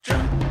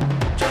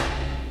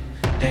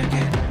They're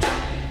getting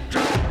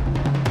drunk.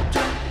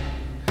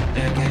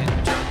 They're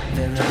getting drunk.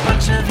 They're a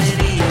bunch of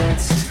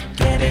idiots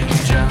getting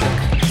drunk,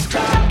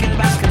 talking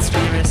about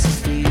conspiracy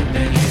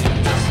theories.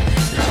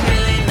 There's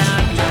really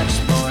not much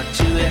more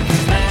to it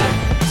than that.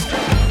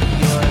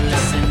 You're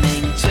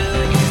listening to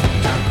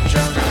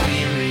Drunk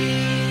Theory.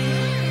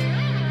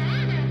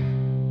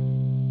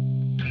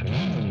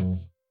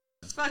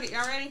 Fuck it,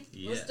 y'all ready?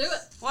 Yes. Let's do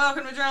it.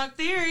 Welcome to Drunk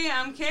Theory.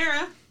 I'm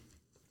Kara.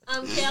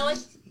 I'm Kelly.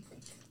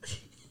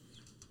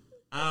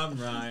 I'm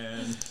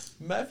Ryan.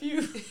 Matthew.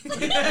 And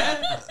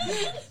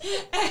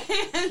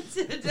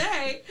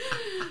today,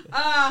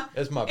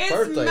 It's my it's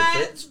birthday,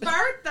 Matt's bitch.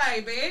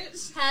 birthday,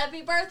 bitch.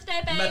 Happy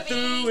birthday, baby.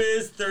 Matthew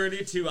is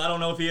 32. I don't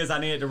know if he is. I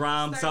need it to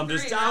rhyme. So I'm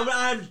just.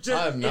 33.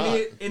 I'm not.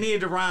 It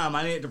needed to rhyme.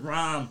 I need it to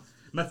rhyme.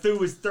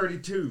 Matthew is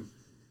 32.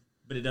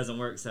 But it doesn't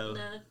work, so.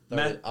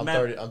 No. I'm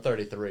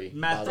 33.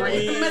 Matt by the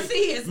way. 3.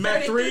 Matthias,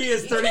 Matt 3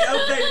 is 30. 33.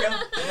 Oh, there you go.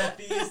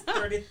 Matthew's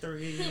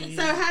 33.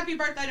 So happy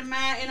birthday to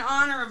Matt in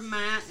honor of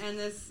Matt and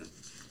this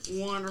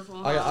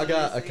wonderful. I got a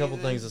holiday couple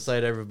season. things to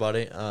say to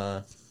everybody.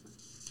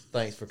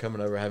 Thanks for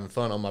coming over, having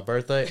fun on my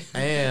birthday,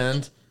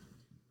 and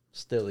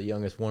still the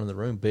youngest one in the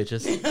room,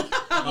 bitches.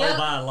 Oh,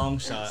 by a long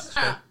shot.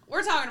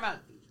 We're talking about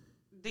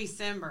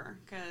December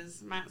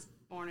because Matt's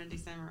born in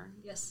December,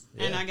 Yes.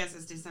 and Yeah. I guess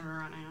it's December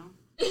right now.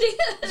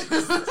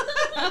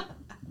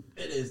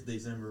 It is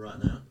December right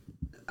now.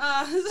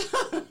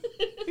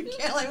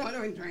 Kelly, what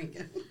are we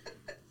drinking?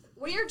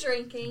 We are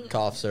drinking.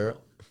 Cough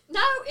syrup.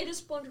 No, it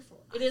is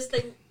wonderful. It is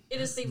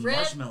the red.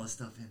 Marshmallow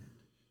stuff in it.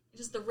 It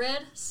is the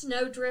red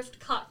snowdrift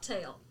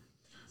cocktail.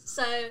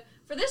 So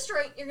for this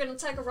drink, you're going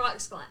to take a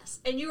rocks glass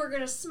and you are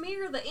going to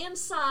smear the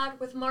inside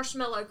with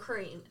marshmallow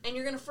cream, and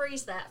you're going to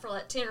freeze that for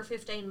like 10 or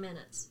 15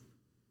 minutes.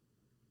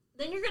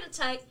 Then you're going to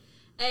take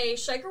a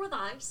shaker with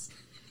ice.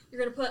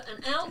 You're going to put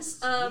an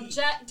ounce of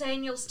Jack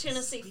Daniel's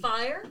Tennessee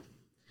Fire,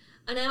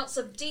 an ounce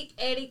of Deep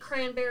Eddy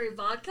Cranberry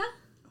Vodka,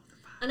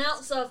 an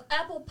ounce of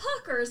Apple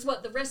Pucker is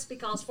what the recipe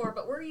calls for,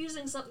 but we're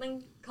using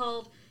something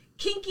called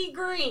Kinky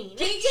Green.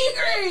 Kinky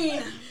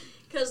Green!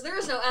 Because there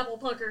is no Apple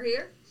Pucker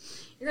here.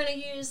 You're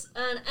going to use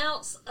an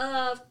ounce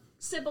of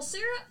simple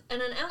syrup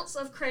and an ounce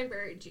of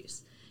cranberry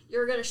juice.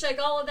 You're going to shake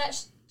all of that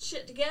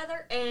shit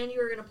together, and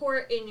you're going to pour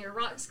it in your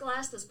rocks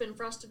glass that's been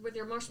frosted with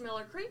your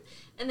marshmallow cream,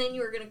 and then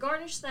you are going to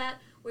garnish that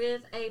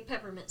with a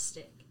peppermint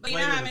stick. But you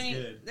know Flavor how was many?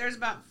 good. There's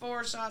about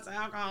 4 shots of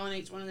alcohol in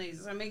each one of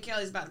these. So me and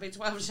Kelly's about to be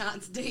 12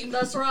 shots deep.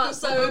 That's right.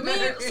 So me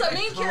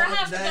and Kara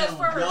have to go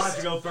Calm first. Y'all have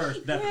to go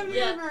first, definitely.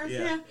 Yeah.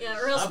 Yeah. Yeah,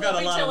 or else I've got we'll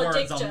a be lot of telling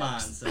dick words on jokes. mine,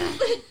 so.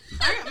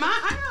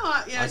 I got a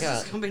lot. Yeah, it's I got-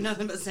 just gonna be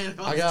nothing but Santa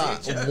Claus. I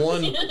got dick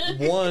jokes.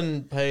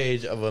 one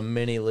page of a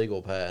mini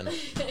legal pad.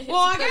 Well,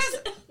 I guess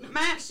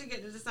Matt should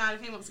get to decide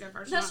if he wants to go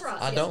first. or That's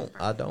not. right.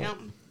 I don't. Yep.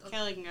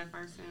 Kelly can go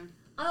first.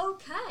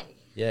 Okay.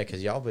 Yeah,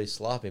 because y'all be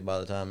sloppy by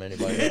the time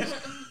anybody.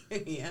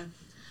 Yeah.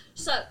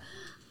 So,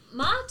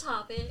 my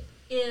topic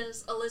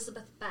is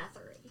Elizabeth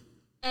Bathory.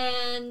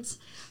 And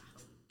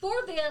for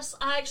this,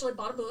 I actually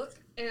bought a book,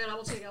 and I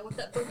will tell you what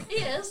that book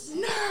is.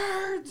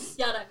 Nerds.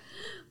 Yeah,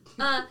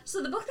 no.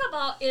 So the book I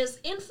bought is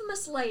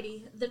Infamous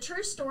Lady, The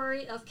True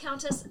Story of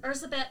Countess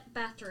Elizabeth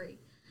Bathory,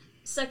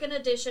 second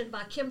edition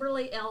by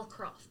Kimberly L.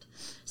 Croft.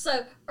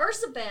 So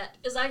Elizabeth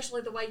is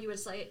actually the way you would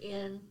say it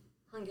in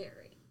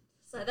Hungary.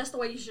 So that's the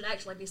way you should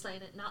actually be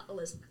saying it, not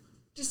Elizabeth.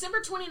 December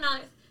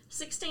 29th,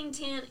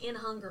 1610 in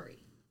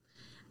Hungary.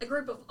 A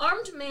group of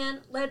armed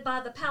men led by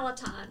the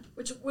Palatine,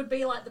 which would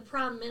be like the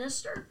prime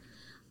minister,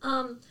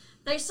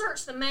 they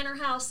searched the manor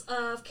house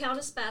of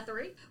Countess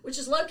Bathory, which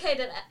is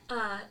located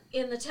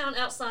in the town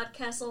outside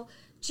Castle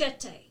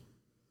Chete.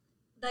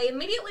 They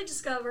immediately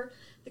discover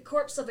the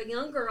corpse of a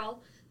young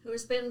girl who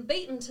has been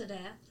beaten to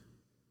death.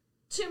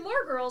 2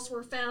 more girls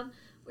were found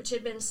which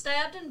had been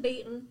stabbed and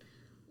beaten.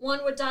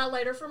 One would die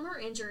later from her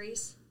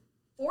injuries.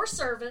 4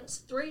 servants,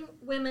 3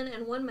 women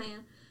and 1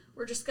 man,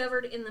 were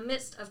discovered in the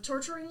midst of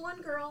torturing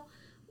one girl,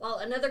 while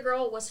another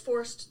girl was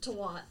forced to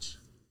watch.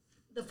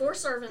 The 4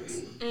 servants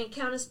and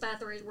Countess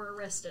Bathory were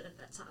arrested at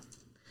that time.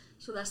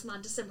 So that's my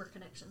December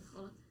connection.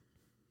 Hold on.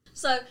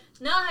 So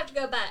now I have to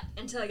go back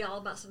and tell y'all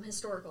about some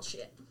historical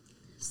shit.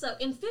 So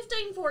in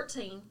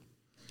 1514,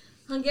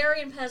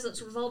 Hungarian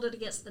peasants revolted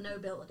against the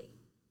nobility.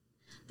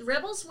 The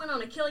rebels went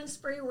on a killing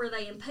spree where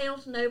they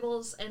impaled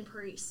nobles and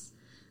priests.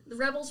 The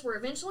rebels were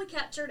eventually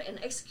captured and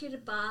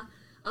executed by,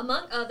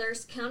 among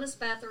others, Countess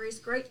Bathory's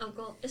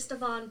great-uncle,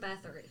 Istvan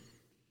Bathory.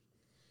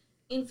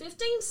 In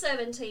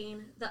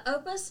 1517, the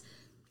Opus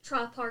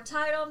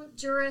Tripartitum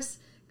Juris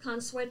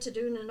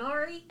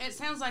Consuetudinari It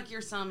sounds like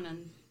you're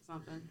summoning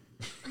something.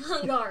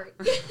 Hungary.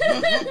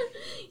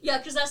 Yeah,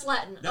 because that's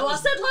Latin. That I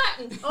was- said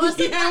Latin. Oh, I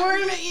said Yeah, Latin.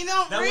 wait a minute. You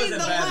don't That read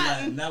wasn't the bad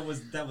Latin.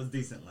 Latin. That was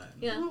decent Latin.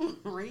 Yeah.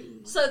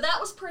 Read. So that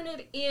was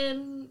printed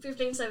in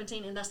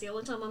 1517, and that's the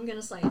only time I'm going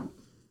to say it.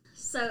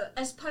 So,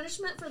 as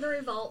punishment for the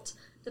revolt,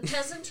 the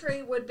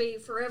peasantry would be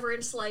forever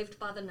enslaved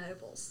by the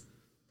nobles.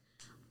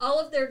 All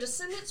of their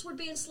descendants would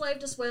be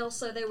enslaved as well,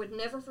 so they would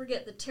never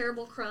forget the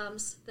terrible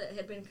crimes that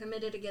had been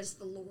committed against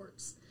the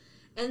lords.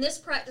 And this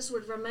practice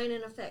would remain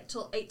in effect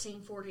till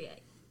 1848.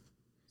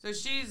 So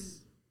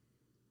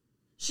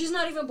She's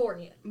not even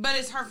born yet. but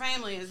it's her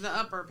family is the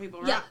upper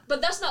people, right? Yeah,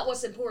 but that's not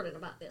what's important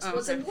about this. Oh,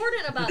 What's okay.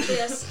 important about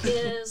this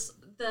is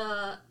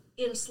the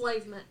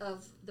enslavement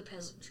of the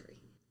peasantry.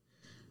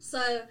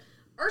 So,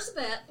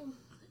 Ursabet,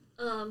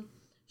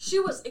 she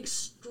was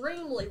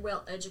extremely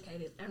well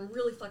educated and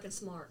really fucking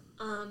smart.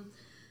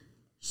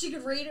 She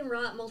could read and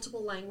write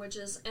multiple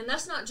languages, and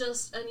that's not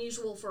just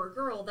unusual for a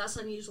girl, that's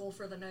unusual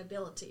for the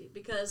nobility,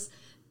 because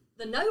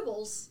the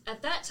nobles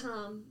at that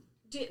time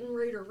didn't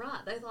read or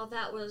write. They thought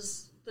that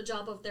was the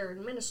job of their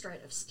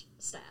administrative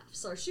staff.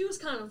 So she was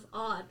kind of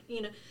odd,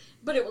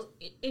 but it was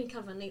in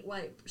kind of a neat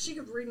way. She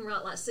could read and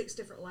write like 6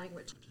 different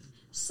languages.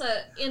 So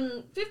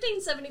in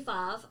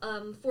 1575,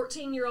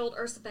 14-year-old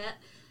Ursabet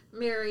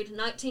married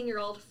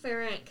 19-year-old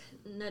Ferenc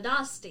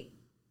Nadasti.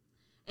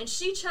 And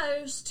she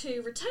chose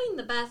to retain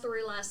the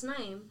Bathory last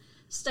name,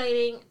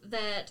 stating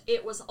that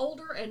it was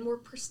older and more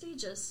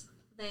prestigious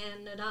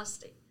than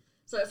Nadasti.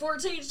 So at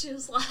 14, she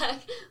was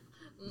like,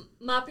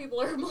 my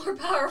people are more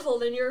powerful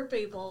than your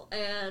people,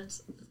 and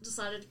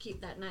decided to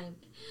keep that name.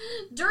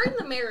 During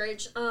the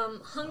marriage,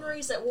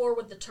 Hungary's at war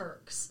with the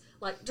Turks,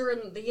 like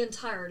during the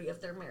entirety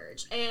of their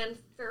marriage. And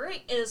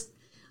Ferenc is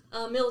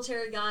a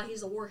military guy,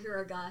 he's a war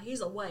hero guy,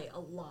 he's away a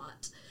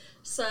lot.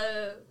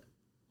 So,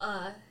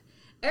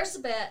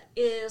 Ursabet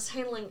is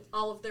handling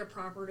all of their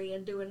property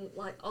and doing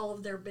like all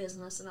of their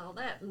business and all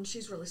that, and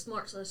she's really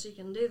smart, so she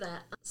can do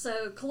that.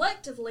 So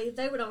collectively,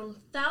 they would own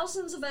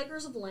thousands of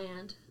acres of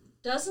land,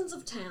 dozens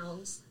of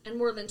towns, and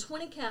more than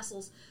 20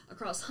 castles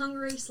across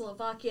Hungary,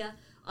 Slovakia,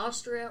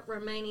 Austria,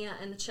 Romania,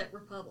 and the Czech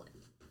Republic.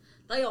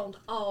 They owned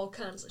all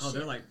kinds of shit.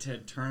 They're like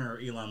Ted Turner or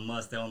Elon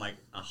Musk. They own like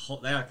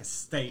they're like a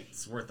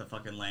state's worth of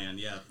fucking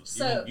land. Yeah.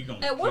 So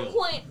at one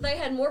point, they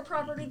had more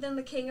property than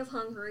the King of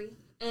Hungary,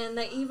 and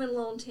they even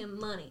loaned him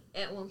money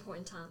at one point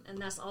in time,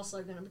 and that's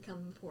also going to become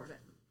important.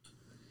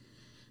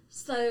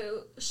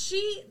 So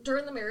she,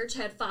 during the marriage,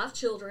 had 5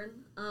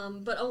 children,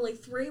 but only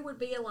 3 would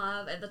be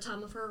alive at the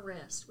time of her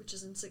arrest, which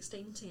is in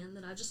 1610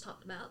 that I just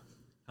talked about.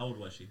 How old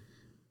was she?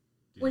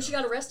 When she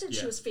got arrested,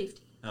 she Yeah. was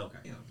 50.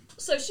 Okay.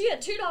 So she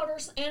had 2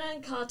 daughters, Anna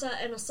and Kata,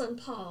 and a son,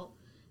 Paul,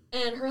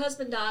 and her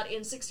husband died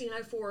in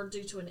 1604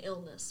 due to an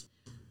illness.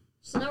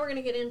 So now we're going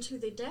to get into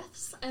the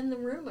deaths and the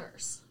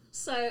rumors.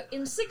 So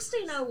in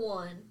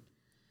 1601,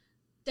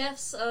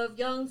 deaths of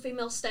young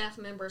female staff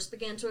members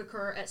began to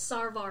occur at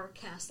Sarvar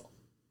Castle.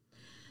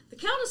 The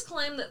countess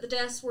claimed that the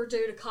deaths were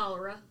due to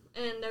cholera,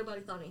 and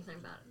nobody thought anything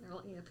about it. They're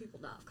like, people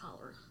die of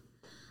cholera.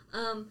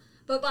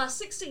 But by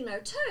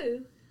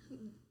 1602,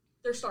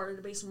 there started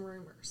to be some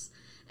rumors.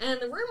 And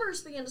the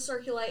rumors began to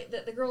circulate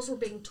that the girls were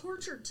being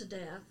tortured to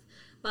death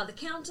by the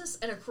countess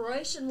and a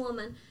Croatian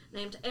woman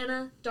named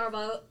Anna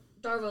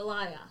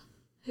Darvolaya,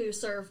 who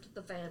served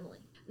the family.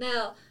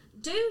 Now,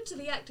 due to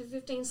the Act of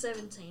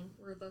 1517,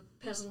 where the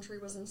peasantry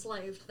was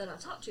enslaved that I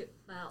talked to you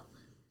about,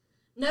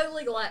 no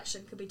legal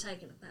action could be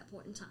taken at that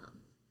point in time,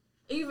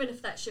 even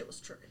if that shit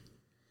was true.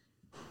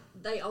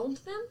 They owned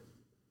them,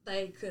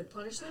 they could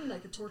punish them, they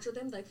could torture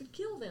them, they could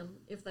kill them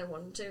if they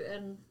wanted to,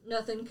 and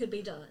nothing could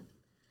be done.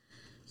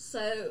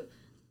 So,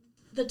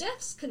 the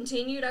deaths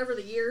continued over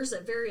the years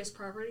at various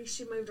properties.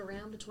 She moved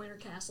around between her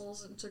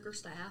castles and took her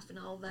staff and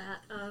all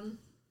that.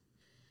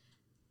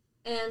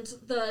 And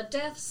the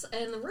deaths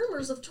and the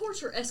rumors of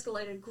torture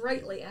escalated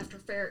greatly after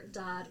Ferenc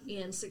died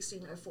in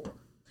 1604.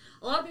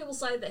 A lot of people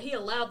say that he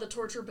allowed the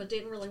torture but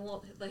didn't really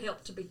want the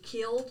help to be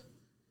killed,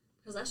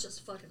 because that's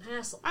just a fucking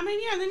hassle. I mean,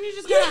 yeah, then you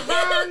just gotta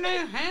hire a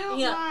new house.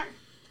 Yeah. Like,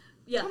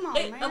 Yeah, Come on,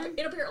 man.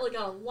 it apparently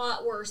got a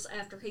lot worse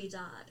after he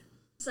died.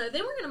 So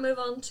then we're going to move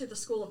on to the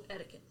School of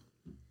Etiquette.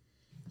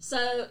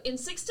 So in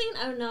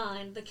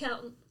 1609,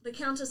 the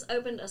Countess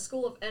opened a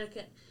school of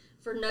etiquette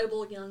for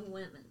noble young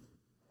women.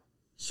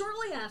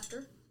 Shortly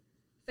after,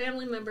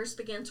 family members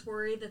began to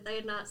worry that they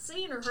had not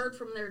seen or heard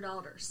from their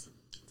daughters.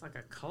 it's like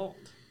a cult.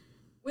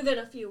 Within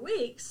a few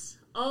weeks,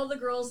 all the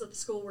girls at the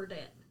school were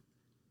dead.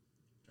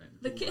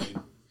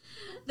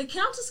 The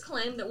Countess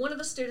claimed that one of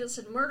the students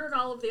had murdered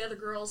all of the other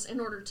girls in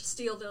order to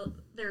steal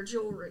their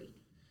jewelry.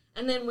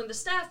 And then when the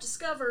staff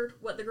discovered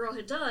what the girl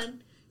had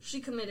done, she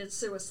committed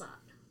suicide.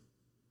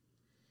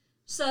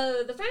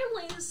 So the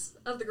families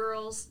of the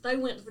girls, they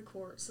went to the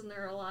courts and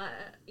they're like,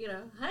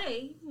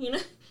 hey,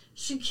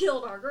 she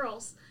killed our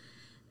girls.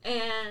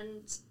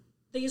 And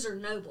these are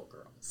noble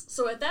girls.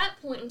 So at that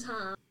point in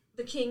time,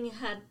 the king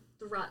had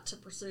the right to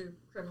pursue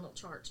criminal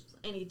charges,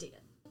 and he did.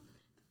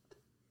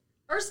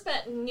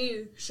 Ursabet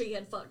knew she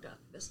had fucked up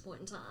at this point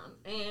in time,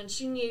 and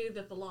she knew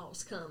that the law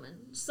was coming.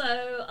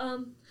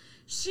 So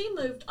she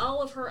moved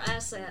all of her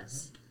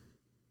assets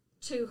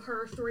to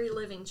her 3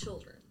 living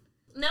children.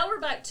 Now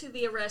we're back to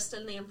the arrest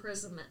and the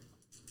imprisonment.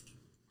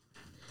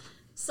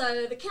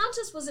 So the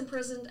Countess was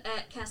imprisoned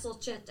at Castle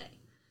Chete,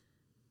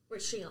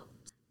 which she owned.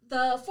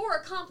 The 4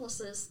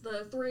 accomplices,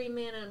 the 3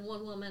 men and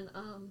 1 woman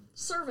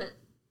servant,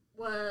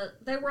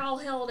 they were all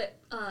held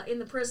in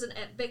the prison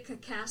at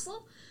Bitka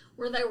Castle,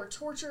 where they were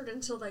tortured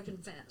until they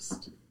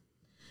confessed.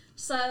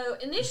 So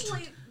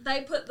initially,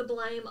 they put the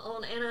blame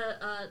on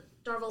Anna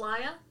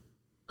Darvolaya,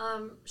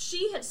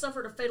 She had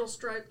suffered a fatal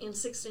stroke in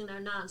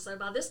 1609, so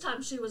by this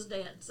time she was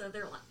dead. So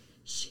they're like,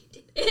 she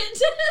did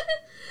it.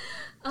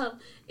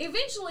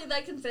 Eventually,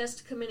 they confessed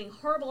to committing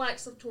horrible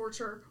acts of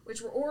torture,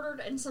 which were ordered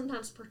and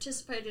sometimes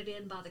participated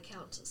in by the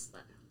Countess.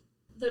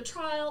 The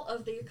trial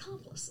of the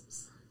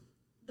accomplices.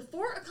 The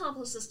 4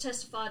 accomplices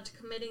testified to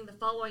committing the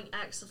following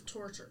acts of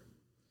torture.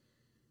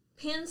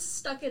 Pins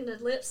stuck into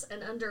lips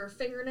and under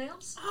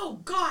fingernails. Oh,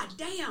 god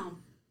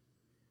damn.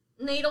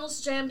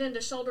 Needles jammed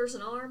into shoulders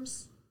and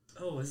arms.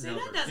 Oh, it's See,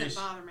 that doesn't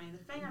bother me.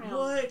 The fingernails.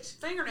 What?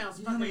 Fingernails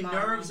You know how many fucking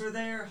bother nerves me. are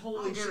there?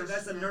 Holy Oh, shit, gosh,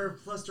 that's a no.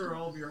 nerve cluster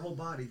all over your whole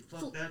body.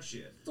 Fuck that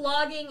shit.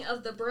 Flogging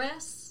of the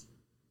breasts.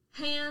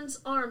 Hands,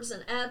 arms,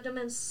 and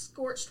abdomen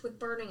scorched with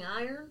burning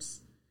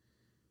irons.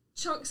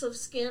 Chunks of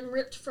skin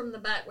ripped from the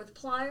back with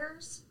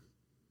pliers.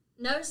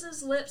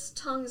 Noses, lips,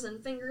 tongues,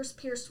 and fingers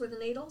pierced with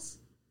needles.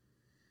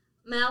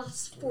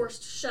 Mouths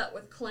forced shut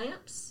with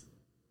clamps.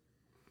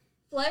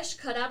 Flesh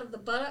cut out of the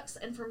buttocks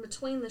and from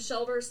between the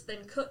shoulders,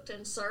 then cooked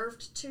and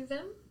served to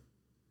them.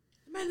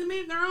 Made them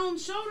eat their own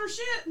shoulder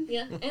shit.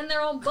 Yeah, and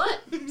their own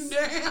butt.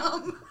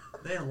 Damn.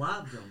 They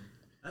allowed them.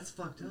 That's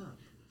fucked up.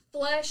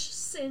 Flesh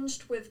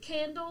singed with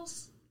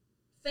candles.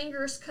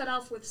 Fingers cut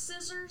off with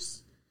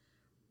scissors.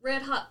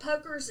 Red hot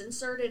pokers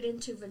inserted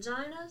into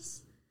vaginas.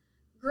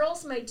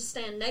 Girls made to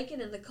stand naked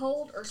in the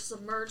cold or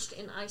submerged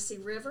in icy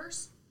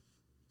rivers.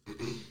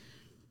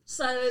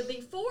 So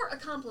the 4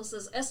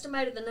 accomplices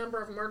estimated the number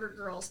of murdered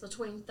girls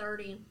between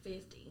 30 and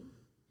 50.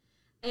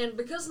 And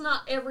because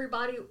not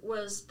everybody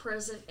was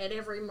present at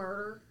every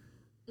murder,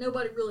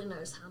 nobody really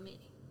knows how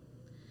many.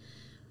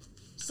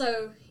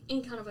 So,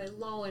 in kind of a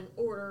law and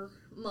order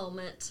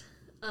moment,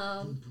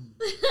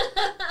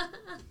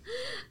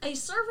 a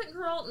servant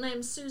girl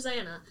named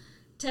Susanna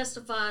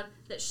testified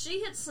that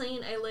she had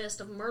seen a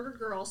list of murdered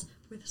girls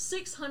with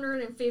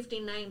 650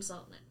 names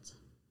on it.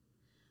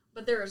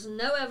 But there is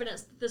no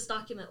evidence that this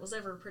document was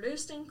ever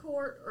produced in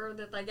court or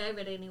that they gave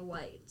it any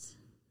weight.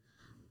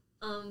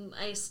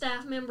 A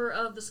staff member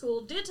of the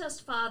school did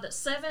testify that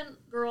 7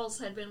 girls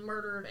had been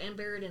murdered and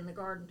buried in the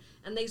garden,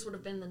 and these would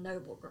have been the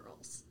noble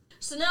girls.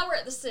 So now we're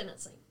at the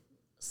sentencing.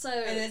 So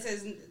And this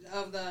is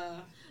of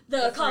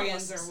the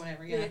accomplices, friends or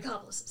whatever, the yeah.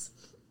 accomplices.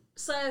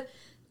 So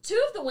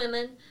 2 of the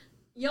women,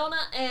 Yona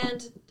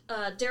and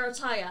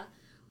Dorothea,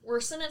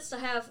 were sentenced to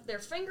have their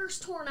fingers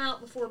torn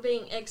out before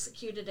being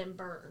executed and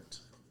burned.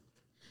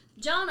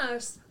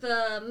 Janos,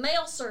 the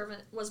male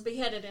servant, was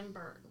beheaded and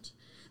burned.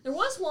 There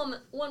was one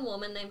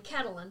woman named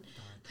Catalin,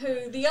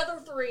 who the other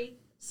 3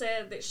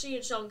 said that she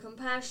had shown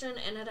compassion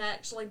and had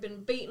actually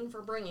been beaten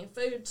for bringing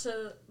food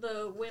to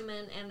the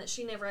women and that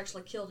she never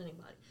actually killed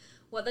anybody.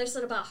 What they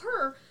said about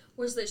her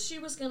was that she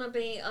was going to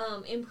be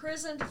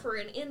imprisoned for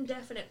an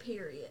indefinite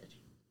period.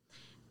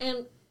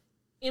 And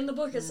in the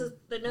book it says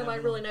that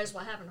nobody really knows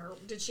what happened to her.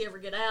 Did she ever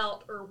get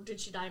out or did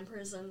she die in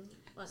prison?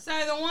 Like, So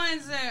the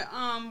ones that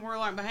were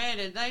like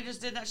beheaded, they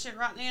just did that shit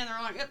right then.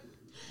 They're like, yep,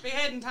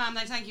 beheading time.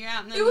 They take you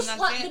out, and then it was that's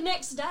like it. the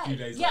next day. A few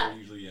days yeah. later,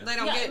 usually, yeah. They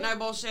don't Yeah, get it no was-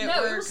 bullshit no,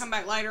 it where was- come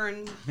back later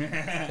and.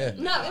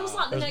 No, it was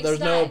like the next There's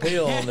day. no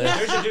appeal on this.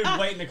 There's a dude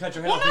waiting to cut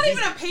your head Well, off. not 'cause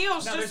even he's-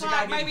 appeals, No, just there's a like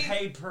guy getting maybe.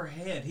 paid per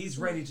head. He's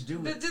ready to do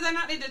But it. do they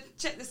not need to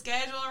check the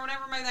schedule or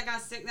whatever? Maybe that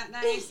guy's sick that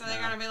day, so they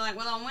gotta be like,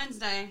 well, on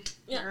Wednesday.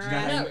 Yeah. all Do you know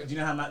right. how, do you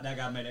know how that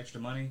guy made extra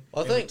money?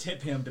 Well, I They would think-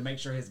 tip him to make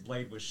sure his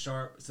blade was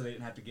sharp, so they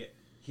didn't have to get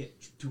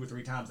hit 2 or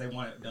 3 times. They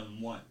want it done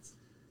once.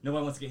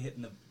 Nobody wants to get hit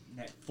in the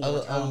neck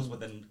 4 times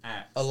with an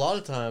axe. A lot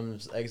of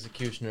times,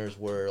 executioners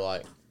were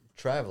like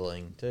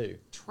traveling too.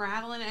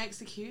 Traveling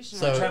executioner.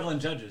 So- Traveling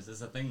judges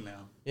is a thing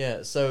now.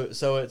 Yeah, so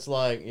it's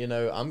like, you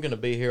know, I'm gonna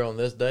be here on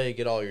this day.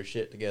 Get all your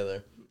shit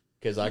together,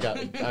 because I got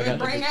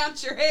Bring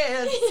out your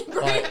heads.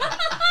 like,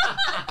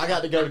 I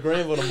got to go to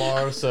Greenville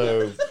tomorrow.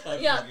 So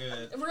Yeah,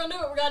 Good. if we're gonna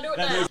do it, we gotta do it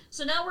That now. makes-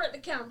 So now we're at the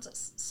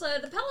Countess. So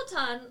the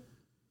Palatine,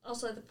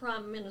 also the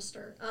Prime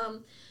Minister,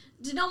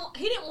 he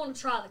didn't want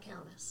to try the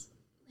Countess.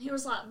 He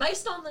was like,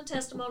 based on the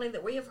testimony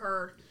that we have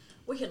heard,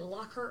 we can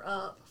lock her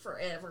up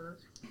forever.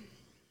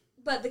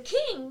 But the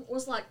king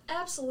was like,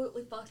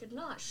 absolutely fucking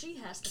not. She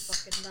has to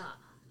fucking die.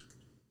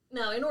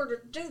 Now, in order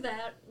to do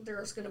that,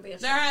 there's going to be a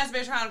There trial. has to be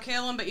a trial to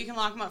kill him, but you can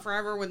lock him up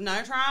forever with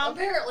no trial.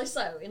 Apparently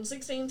so. In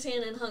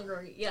 1610 in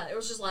Hungary, yeah, it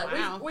was just like,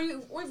 Wow.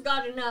 we've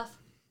got enough.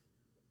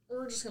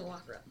 We're just going to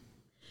lock her up.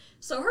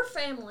 So her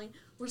family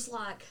was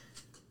like,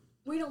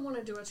 we don't want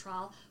to do a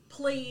trial.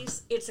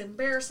 Please, it's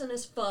embarrassing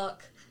as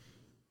fuck.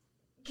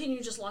 Can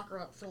you just lock her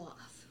up for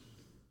life?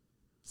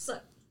 So,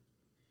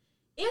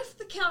 if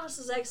the Countess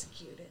is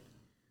executed,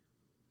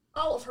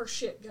 all of her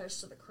shit goes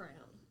to the crown.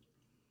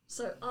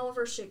 So, all of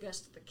her shit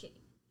goes to the king.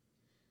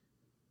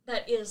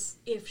 That is,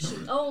 if she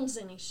owns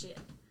any shit.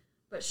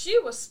 But she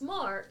was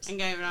smart. And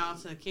gave it all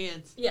to the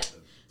kids. Yeah.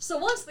 So,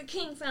 once the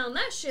king found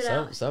that shit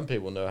out. some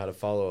people know how to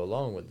follow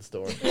along with the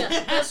story. Yeah,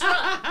 that's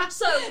right.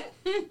 So,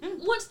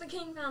 once the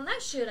king found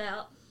that shit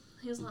out,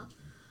 he was like,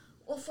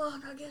 well,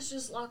 fuck, I guess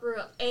just lock her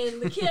up.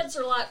 And the kids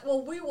are like,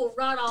 well, we will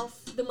write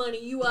off the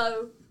money you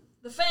owe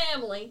the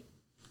family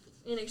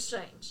in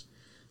exchange.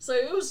 So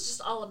it was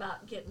just all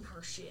about getting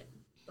her shit.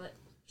 But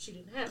she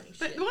didn't have any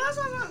But shit. well, that's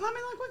what I mean. Like,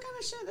 what kind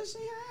of shit does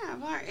she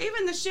have? Like,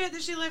 even the shit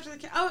that she left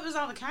at the it was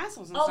all the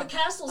castles and All stuff. the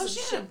castles Oh, and she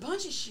shit. had a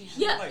bunch of shit.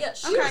 Yeah, Like, yeah.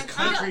 She Okay, was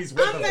countries I'm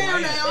with the there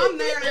land. now. I'm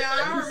there now.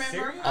 I Are you remember.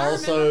 serious? I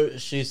remember. Also,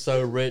 she's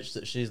so rich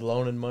that she's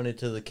loaning money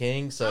to the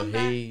king, so I'm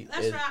he back.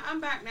 That's is. right. I'm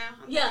back now.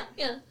 I'm Yeah, back.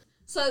 yeah.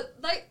 So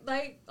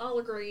they all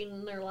agreed,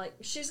 and they're like,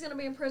 she's going to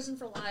be in prison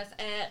for life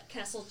at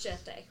Castle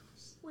Jete,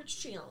 which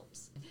she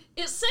owns.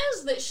 It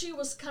says that she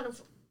was kind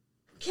of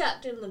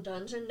kept in the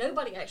dungeon.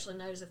 Nobody actually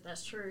knows if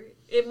that's true.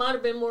 It might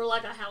have been more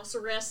like a house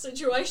arrest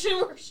situation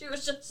where she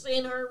was just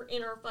in her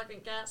fucking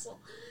castle.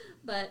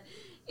 But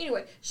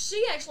anyway,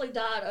 she actually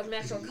died of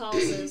natural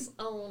causes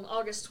on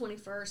August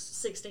 21st,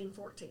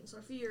 1614. So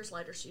a few years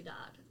later she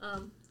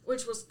died,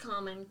 which was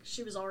common.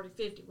 She was already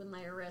 50 when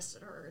they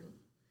arrested her, and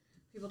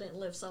people didn't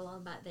live so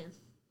long back then.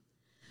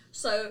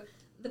 So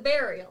the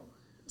burial.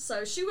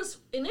 So she was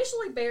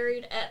initially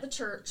buried at the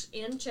church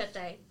in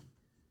Jete,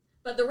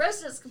 but the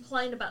residents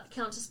complained about the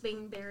countess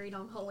being buried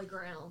on holy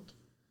ground.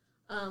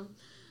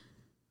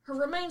 Her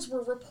remains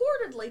were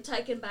reportedly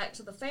taken back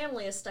to the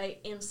family estate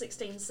in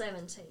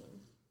 1617.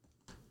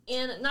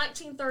 In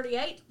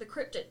 1938, the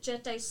crypt at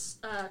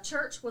Jete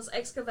church was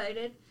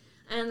excavated,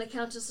 and the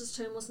countess's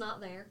tomb was not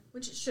there,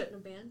 which it shouldn't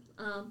have been.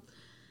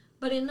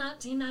 But in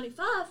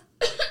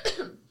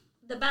 1995,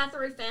 the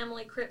Bathory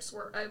family crypts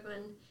were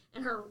open,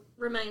 and her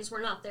remains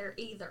were not there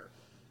either.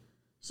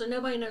 So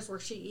nobody knows where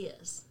she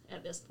is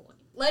at this point.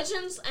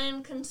 Legends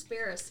and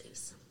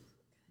conspiracies.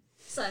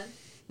 So,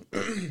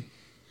 did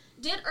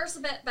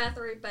Ursabet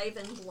Bathory bathe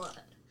in blood?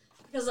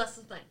 Because that's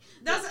the thing.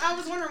 I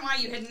was wondering why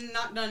you had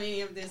not done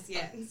any of this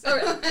yet. So All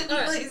right.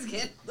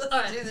 please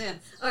let's do this.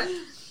 All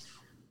right.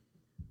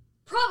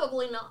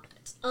 Probably not.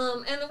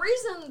 And the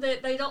reason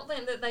that they don't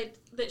think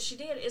that she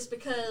did is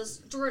because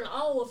during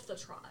all of the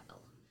trial,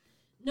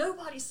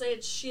 nobody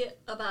said shit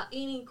about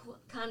any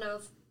kind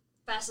of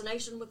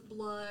fascination with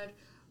blood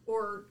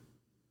or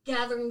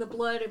gathering the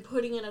blood and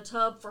putting in a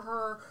tub for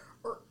her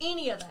or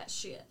any of that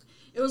shit.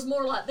 It was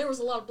more like there was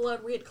a lot of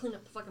blood. We had to clean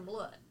up the fucking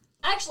blood.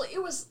 Actually,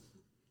 it was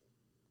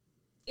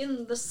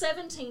in the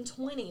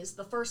 1720s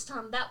the first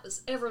time that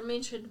was ever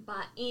mentioned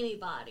by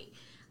anybody.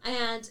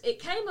 And it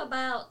came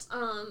about,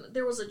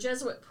 there was a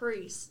Jesuit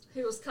priest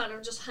who was kind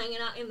of just hanging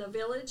out in the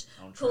village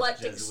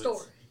collecting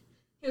stories.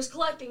 He was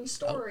collecting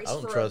stories I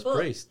don't for trust a book.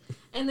 priests.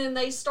 And then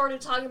they started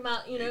talking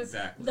about,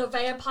 Exactly. the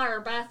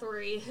vampire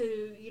Bathory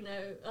who,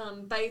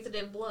 bathed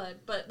in blood.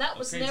 But that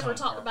was Okay, never Tom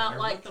talked about, Carpenter,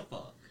 like, what the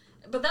fuck?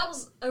 but that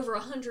was over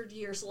 100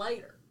 years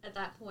later at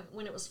that point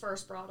when it was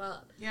first brought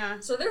up. Yeah.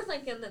 So they're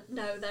thinking that,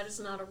 no, that is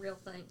not a real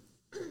thing.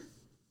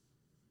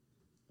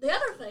 The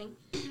other thing,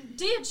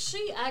 did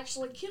she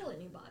actually kill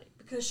anybody?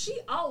 Because she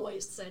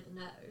always said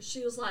no.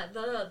 She was like,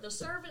 the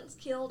servants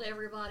killed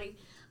everybody.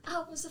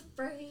 I was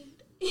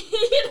afraid.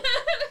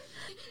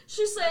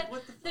 She said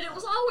What the that it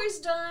was always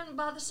done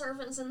by the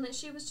servants and that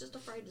she was just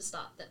afraid to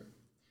stop them.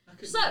 I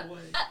couldn't So, get away.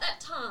 at that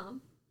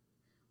time,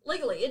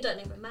 legally, it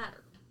doesn't even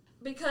matter.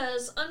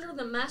 Because under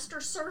the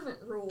master-servant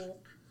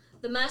rule,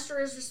 the master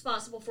is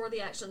responsible for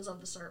the actions of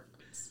the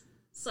servants.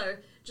 So,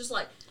 just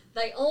like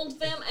they owned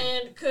them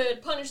and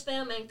could punish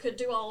them and could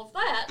do all of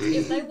that,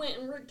 if they went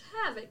and wreaked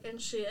havoc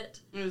and shit,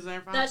 It was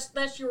their fault.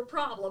 that's your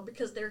problem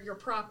because they're your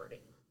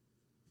property.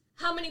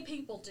 How many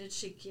people did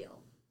she kill?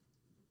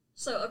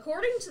 So,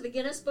 according to the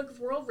Guinness Book of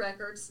World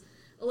Records,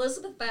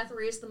 Elizabeth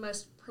Bathory is the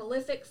most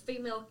prolific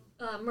female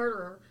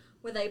murderer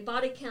with a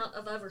body count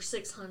of over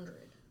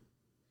 600.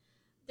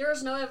 There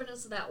is no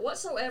evidence of that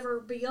whatsoever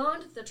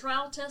beyond the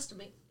trial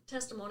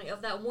testimony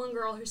of that one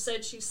girl who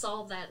said she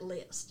saw that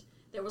list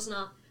that was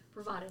not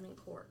provided in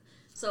court.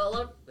 So, a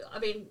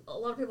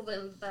lot of people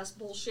think that's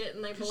bullshit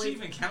and they Could she believe...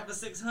 even count to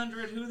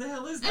 600? Who the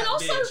hell is that And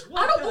also, bitch? I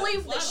What don't the-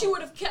 believe that wow. she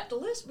would have kept a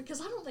list because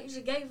I don't think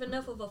she gave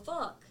enough of a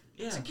fuck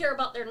to care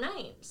about their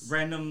names.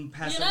 Random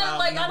pass You them know, out,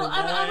 like number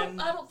I one,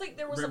 don't think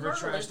there was a river murder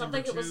trash list. I number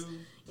think it was,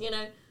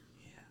 two.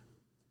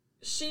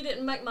 she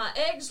didn't make my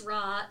eggs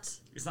right.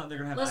 It's not they're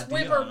gonna have Let's ID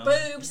whip her on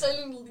them. boobs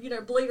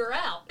and bleed her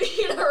out,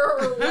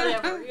 or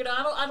whatever.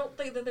 I don't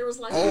think that there was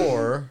like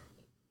Or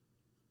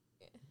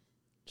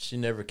she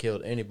never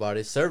killed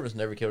anybody. Servants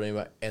never killed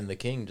anybody, and the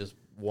king just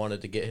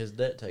wanted to get his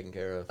debt taken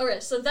care of. Okay,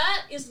 so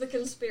that is the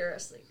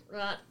conspiracy,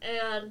 right?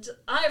 And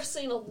I have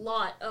seen a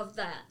lot of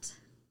that.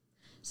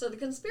 So the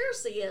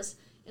conspiracy is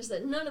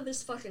that none of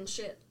this fucking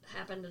shit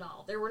happened at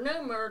all. There were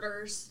no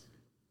murders.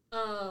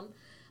 The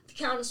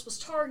Countess was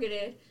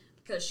targeted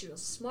because she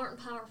was a smart and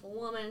powerful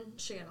woman.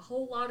 She had a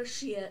whole lot of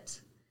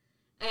shit.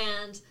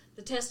 And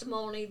the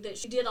testimony that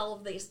she did all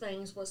of these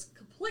things was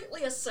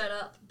completely a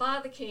setup by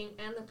the king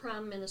and the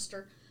prime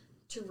minister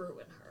to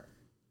ruin her.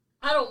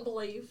 I don't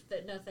believe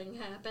that nothing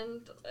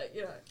happened.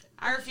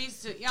 I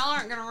refuse to. Y'all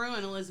aren't gonna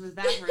ruin Elizabeth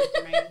Bathory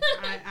for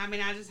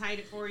me. I just hate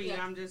it for you.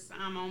 Yeah.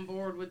 I'm on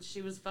board with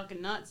she was fucking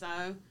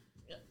nutso.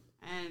 Yeah.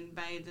 And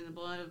bathed in the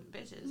blood of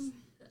bitches.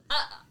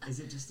 Is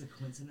it just a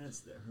coincidence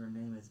that her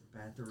name is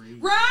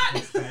Bathory? Right!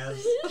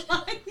 Paths?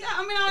 Yeah,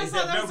 I Is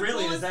thought that that was the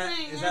really? coolest Is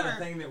thing that a ever.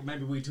 thing that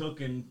maybe we took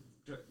and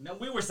No,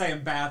 we were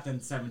saying Bath in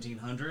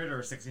 1700 or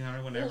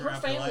 1600, whenever. Well, her I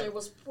feel family like.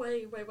 was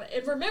way.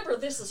 And remember,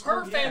 this is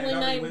her Oh, yeah, family it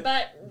already name went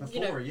back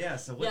before, yeah.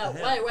 So what yeah, the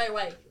hell?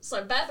 wait.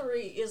 So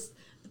Bathory is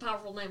the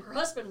powerful name. Her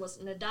husband was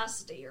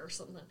Nadasti or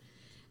something.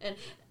 And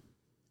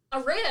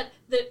I read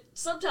that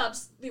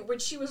sometimes when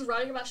she was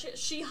writing about shit,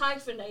 she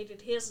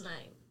hyphenated his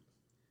name.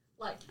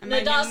 Like, I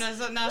made him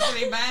Nasty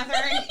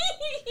Bathory.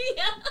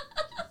 Yeah.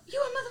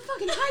 You a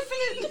motherfucking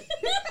hyphen.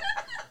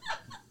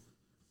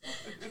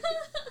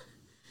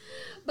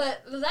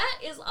 But that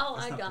is all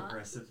That's I not got.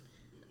 progressive.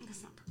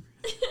 That's not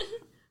progressive.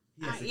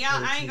 He has a Yeah, I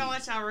ain't goatee. gonna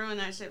let y'all ruin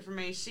that shit for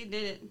me. She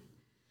did it.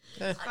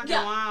 Eh, Fucking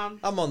Yeah. wild.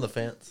 I'm on the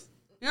fence.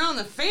 You're on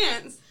the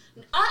fence.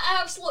 I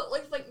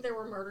absolutely think there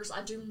were murders.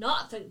 I do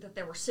not think that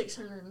there were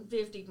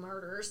 650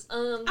 murders. I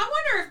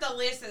wonder if the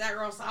list that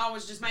girl saw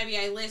was just maybe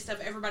a list of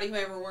everybody who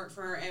ever worked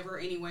for her ever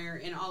anywhere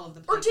in all of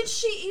the Or places. did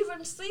she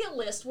even see a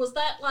list? Was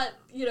that like,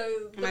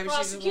 the Maybe she's a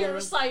prosecutor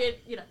woman. saying,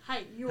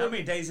 hey, you How were...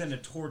 many days into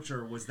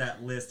torture was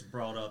that list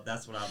brought up?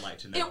 That's what I'd like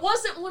to know. It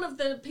wasn't one of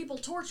the people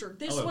tortured.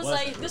 This Oh, it was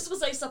wasn't. this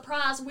was a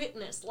surprise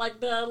witness, like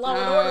the Law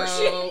and Order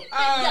shit.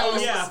 Oh,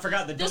 this yeah, was- I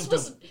forgot the This dum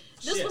was dum.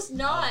 this Shit. was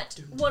not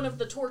one of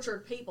the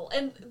tortured people,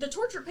 and the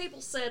tortured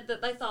people said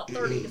that they thought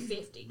 30 to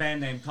 50,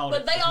 Band name called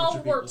but it. they the all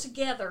Torture worked People.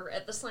 together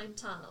at the same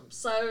time.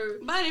 So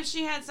But if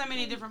she had so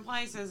many different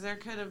places, there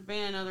could have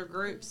been other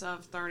groups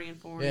of 30 and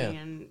 40, Yeah.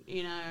 and,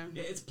 Yeah,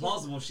 it's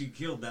plausible she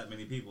killed that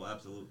many people,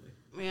 absolutely.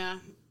 yeah.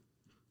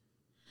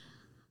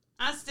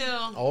 I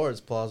still... Or it's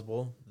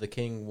plausible the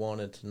king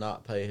wanted to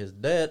not pay his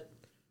debt.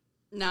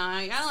 No,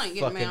 I like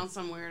getting Fucking- mail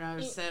somewhere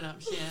to set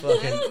up shit.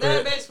 Fucking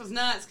That bitch was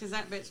nuts because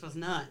that bitch was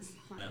nuts.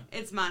 No.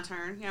 It's my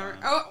turn. Yeah,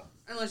 Uh-huh. oh,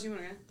 unless you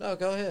want to go. Oh,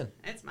 go ahead.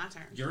 It's my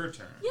turn. Your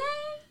turn.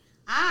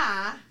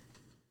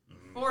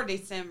 For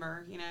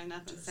December,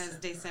 nothing says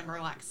December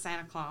like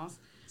Santa Claus.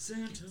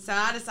 Santa. So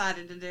I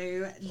decided to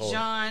do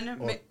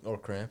John Or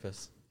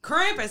Krampus.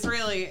 Krampus.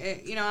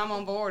 Really, I'm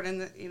on board,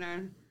 and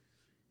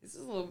this is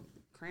a little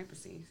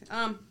Krampusy.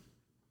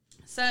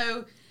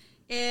 So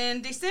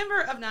in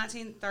December of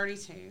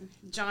 1932,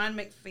 John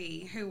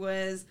McPhee, who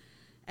was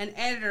an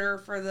editor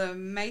for the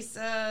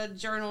Mesa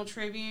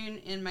Journal-Tribune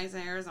in Mesa,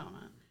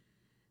 Arizona,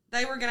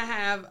 they were gonna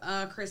have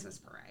a Christmas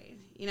parade.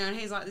 And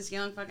he's like this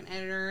young fucking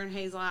editor, and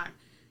he's like,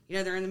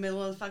 they're in the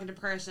middle of the fucking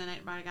depression,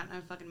 ain't nobody got no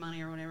fucking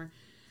money or whatever.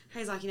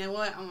 He's like, you know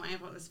what, I'm gonna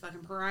amp up this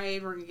fucking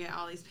parade, we're gonna get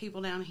all these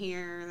people down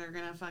here, they're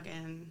gonna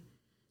fucking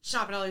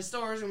shop at all these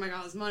stores, we're gonna make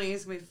all this money,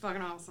 it's gonna be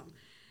fucking awesome.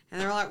 And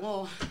they're like,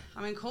 well,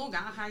 cool guy,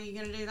 how are you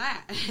gonna do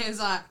that? And he's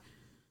like,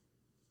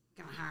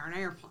 I'm gonna hire an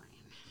airplane.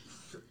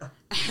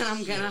 And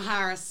I'm gonna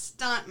hire a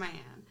stuntman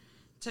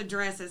to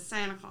dress as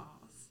Santa Claus.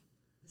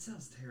 This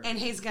sounds terrible. And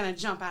he's gonna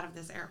jump out of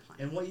this airplane.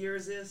 And what year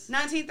is this?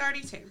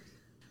 1932.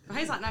 Well,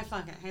 he's like, no,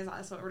 fuck it. He's like,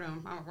 that's what we're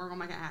doing. We're gonna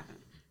make it happen,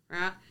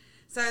 right?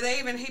 So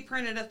he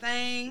printed a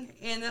thing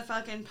in the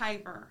fucking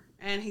paper,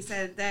 and he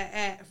said that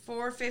at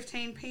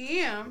 4:15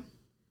 p.m.,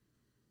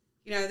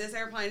 this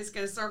airplane is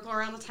gonna circle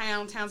around the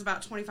town. Town's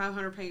about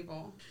 2,500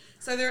 people.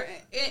 So they're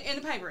in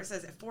the paper. It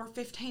says at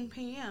 4:15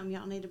 p.m.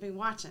 y'all need to be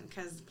watching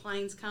because the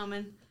plane's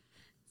coming.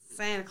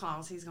 Santa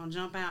Claus, he's gonna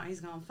jump out.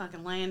 He's gonna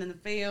fucking land in the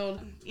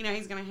field.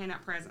 He's gonna hand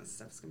out presents.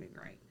 Stuff. It's gonna be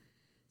great.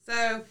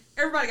 So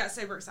everybody got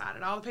super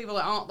excited. All the people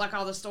that own, like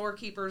all the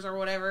storekeepers or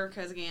whatever,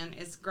 because again,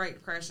 it's Great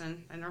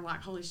Depression, and they're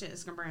like, "Holy shit,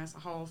 it's gonna bring us a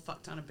whole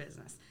fuck ton of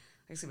business.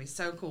 It's gonna be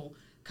so cool."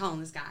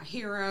 Calling this guy a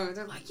hero.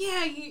 They're like,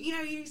 "Yeah,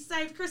 you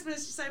saved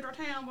Christmas. You saved our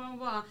town." Blah blah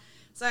blah.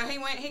 So he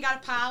went. He got a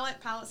pilot.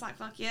 Pilot's like,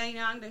 "Fuck yeah, I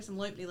can do some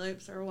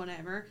loop-de-loops or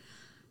whatever."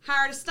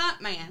 Hired a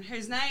stuntman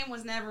whose name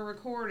was never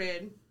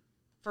recorded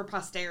for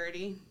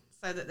posterity,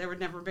 so that there would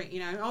never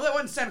be, oh, that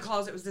wasn't Santa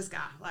Claus. It was this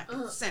guy, like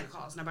Santa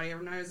Claus. Nobody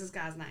ever knows this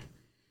guy's name.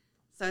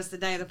 So it's the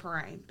day of the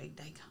parade. Big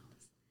day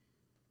comes.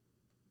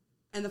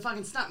 And the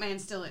fucking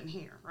stuntman still isn't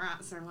here, right?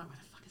 So they're like, where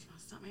the fuck is my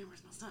stuntman?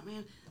 Where's my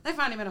stuntman? They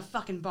find him in a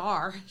fucking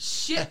bar.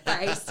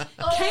 Shit-faced.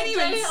 Can't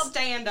even damn.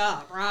 stand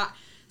up, right?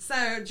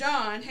 So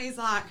John, he's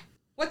like,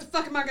 what the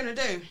fuck am I going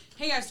to do?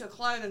 He goes to a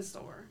clothing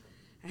store.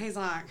 And he's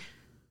like,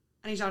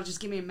 I need y'all to just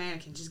give me a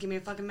mannequin. Just give me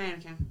a fucking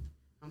mannequin.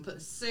 I'm going to put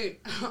a suit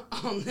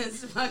on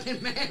this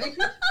fucking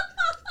mannequin.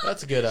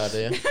 That's a good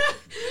idea.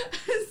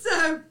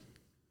 So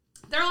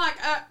they're like,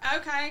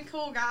 okay,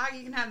 cool guy,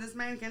 you can have this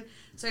mannequin.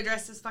 So he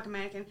dressed this fucking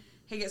mannequin.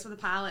 He gets with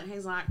the pilot, and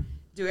he's like,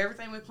 do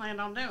everything we planned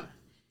on doing.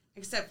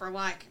 Except for,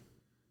 like,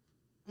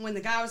 when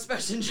the guy was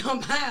supposed to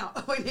jump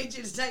out, we need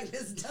you to take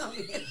this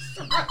dummy and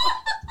throw it.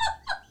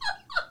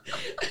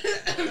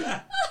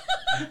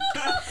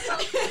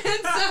 And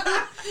so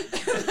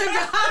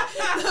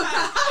the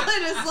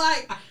pilot is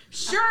like,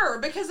 sure,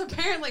 because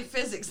apparently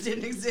physics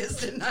didn't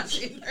exist in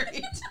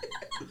 1932.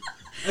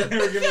 And they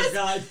were giving this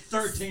guy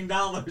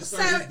 $13, so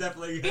he's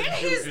definitely in gonna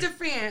do his it.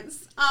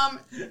 defense,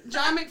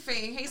 John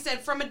McPhee, he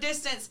said from a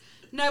distance,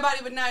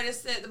 nobody would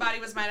notice that the body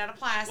was made out of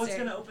plastic. What's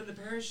gonna open the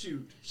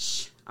parachute?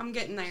 Shh, I'm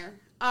getting there.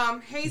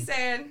 He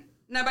said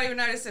nobody would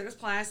notice it was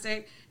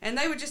plastic, and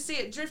they would just see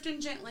it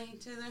drifting gently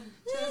to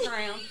the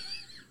ground.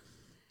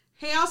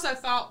 He also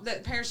thought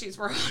that parachutes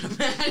were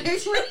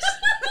automatic.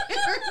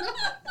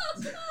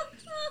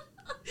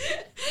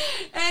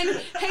 And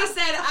he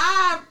said,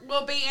 I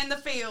will be in the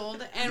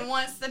field, and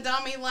once the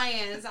dummy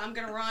lands, I'm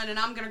going to run, and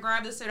I'm going to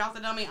grab the suit off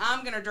the dummy.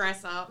 I'm going to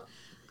dress up.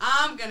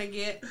 I'm going to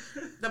get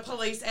the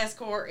police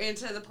escort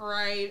into the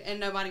parade, and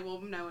nobody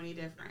will know any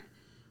different.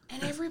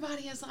 And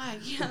everybody is like,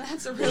 yeah,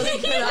 that's a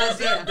really good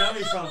idea.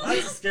 Dummy from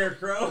that's a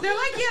scarecrow. They're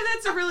like, yeah,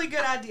 that's a really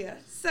good idea.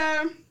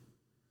 So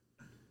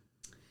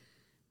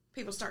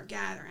people start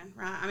gathering,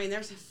 right? I mean,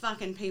 there's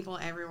fucking people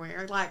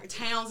everywhere, like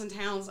towns and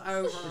towns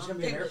over. There's gonna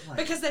be an airplane.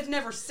 Because they've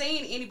never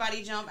seen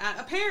anybody jump out.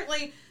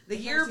 Apparently, the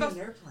year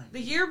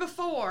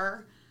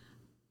before,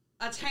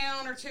 a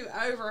town or two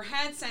over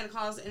had Santa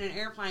Claus in an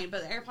airplane,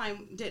 but the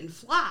airplane didn't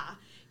fly.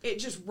 It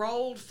just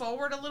rolled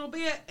forward a little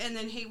bit, and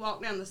then he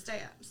walked down the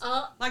steps.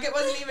 Like it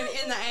wasn't even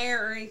in the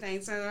air or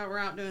anything, so we're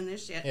out doing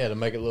this shit. Yeah, to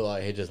make it look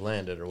like he just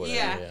landed or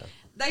whatever. Yeah.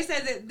 They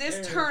said that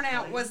this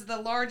turnout was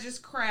the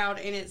largest crowd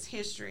in its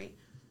history,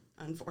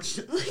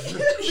 unfortunately.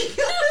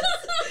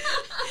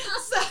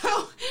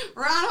 So,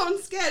 right on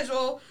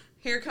schedule,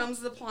 here comes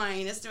the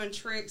plane. It's doing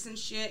tricks and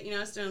shit, you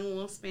know, it's doing a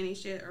little spinny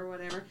shit or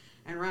whatever.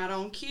 And right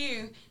on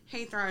cue,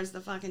 he throws the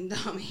fucking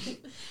dummy.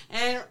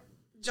 And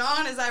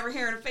John is over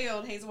here in the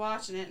field. He's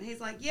watching it, and he's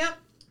like, yep.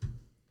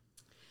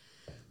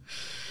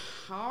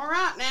 All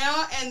right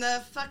now. And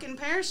the fucking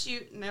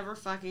parachute never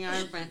fucking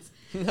opens.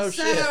 No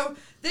shit. So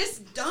this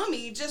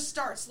dummy just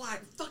starts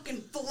like fucking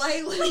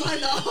flailing like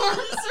the arms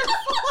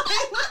are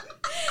flailing.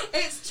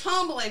 It's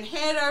tumbling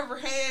head over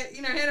head,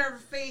 you know, head over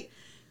feet.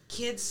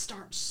 Kids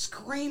start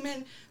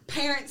screaming.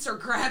 Parents are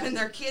grabbing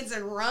their kids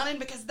and running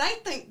because they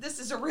think this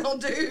is a real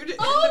dude.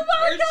 Oh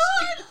my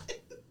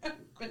God!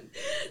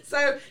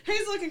 So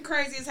he's looking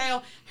crazy as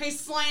hell. He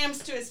slams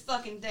to his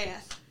fucking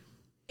death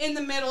in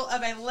the middle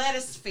of a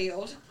lettuce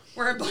field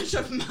where a bunch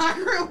of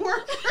migrant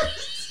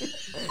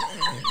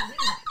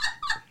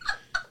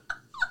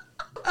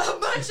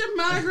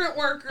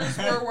workers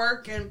were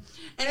working.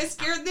 And it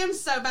scared them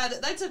so bad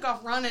that they took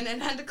off running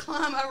and had to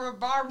climb over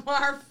barbed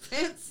wire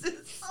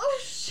fences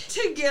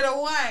to get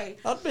away.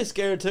 I'd be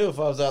scared too if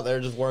I was out there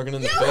just working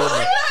in the You field and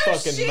know a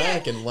fucking shit.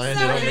 mannequin landed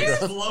So on the here's-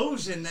 ground.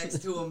 Explosion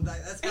next to him.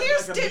 That's kind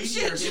Here's of like a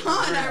meteor dipshit hitting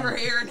John the ground. over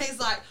here, and he's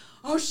like,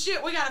 oh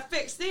shit, we gotta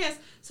fix this.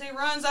 So he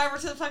runs over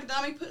to the fucking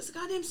dummy, puts the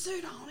goddamn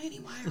suit on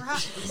anyway, right?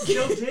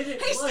 Still did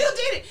it. He still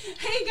did it.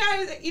 He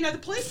goes, you know, the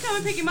police come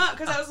and pick him up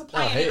because that was the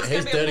plan. he- It was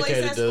going he's to be a police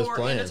dedicated to his escort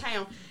plan. into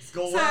town. It's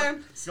gonna So-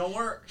 work. It's gonna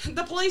work.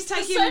 The police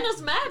take him.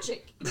 Santa's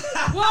magic.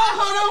 Well,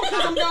 hold on,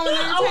 because I'm going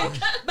there Oh, too.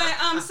 okay.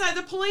 But so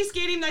the police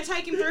get him. They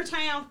take him through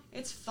town.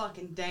 It's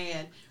fucking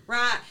dead,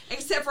 right?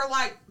 Except for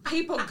like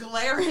people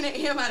glaring at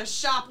him out of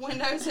shop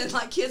windows and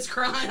like kids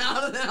crying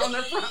out of them on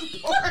their front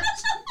porch.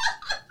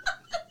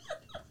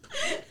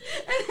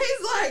 And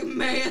he's like,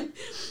 man,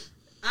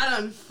 I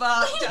done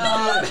fucked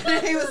up.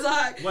 And he was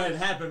like, What had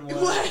happened was.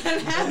 what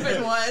had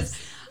happened was,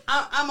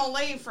 I'm going to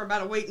leave for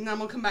about a week and I'm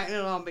going to come back and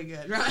it'll all be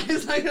good, right?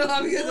 It's like, it'll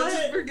all be good. Let's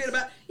just What? forget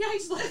about it. Yeah, he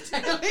just left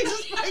town. He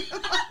just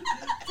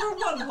For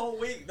one whole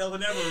week, they'll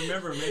never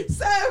remember me.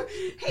 So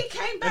he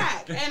came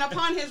back, and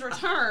upon his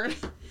return,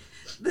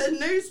 the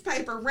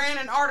newspaper ran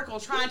an article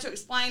trying to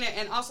explain it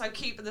and also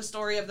keep the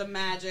story of the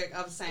magic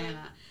of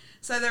Santa.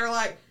 So they were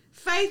like,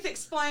 Faith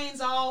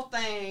explains all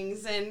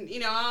things, and, you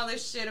know, all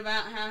this shit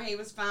about how he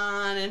was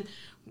fine, and,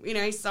 you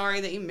know, he's sorry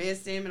that you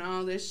missed him and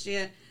all this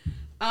shit.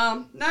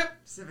 Nope.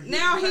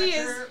 Now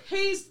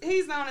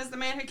he's known as the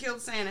man who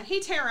killed Santa. He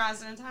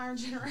terrorized an entire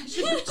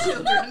generation of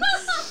children.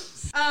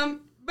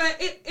 But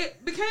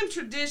it became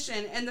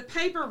tradition, and the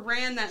paper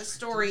ran that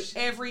story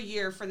every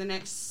year for the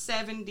next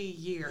 70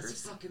 years.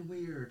 That's fucking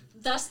weird.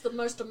 That's the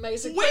most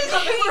amazing When thing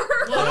I've he, ever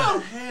heard. hold on. What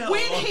the hell?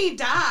 When he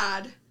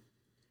died,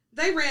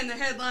 they ran the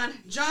headline,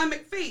 John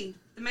McPhee,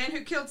 the man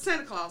who killed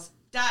Santa Claus,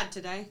 died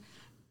today.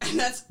 And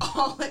that's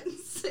all it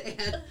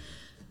said.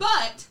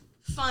 But,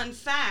 fun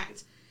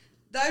fact,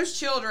 those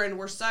children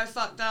were so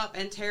fucked up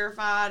and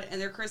terrified,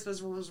 and their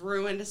Christmas was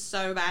ruined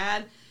so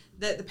bad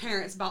that the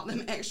parents bought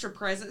them extra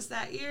presents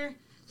that year.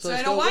 So it in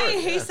a still way,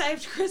 worked, he yeah.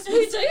 saved Christmas.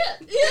 He did,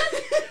 yeah.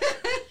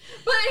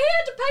 But he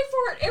had to pay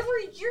for it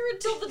every year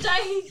until the day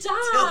he Till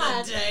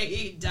died. the day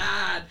he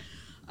died.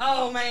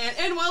 Oh, man.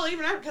 And, well,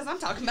 even after, because I'm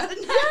talking about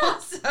it now.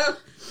 So,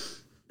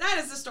 that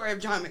is the story of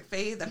John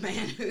McPhee, the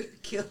man who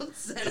killed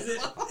Santa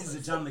Claus. Is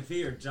it John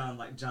McPhee or John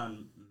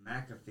McAfee?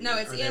 No,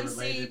 it's Are they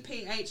related?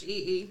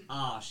 McPhee.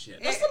 Ah,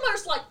 shit. That's the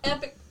most, like,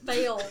 epic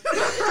fail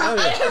Oh,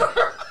 yeah. I've ever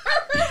heard.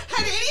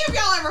 Have any of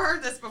y'all ever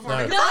heard this before?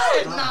 No. Because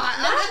I had not.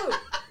 No.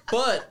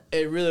 But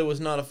it really was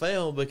not a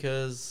fail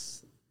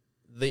because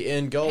the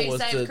end goal He was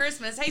saved to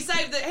Christmas. He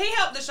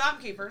helped the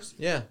shopkeepers.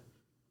 yeah,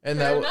 and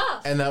Fair that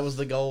enough. and that was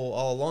the goal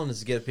all along is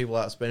to get people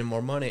out spending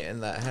more money,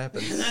 and that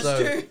happened. That's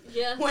so true.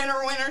 Yeah.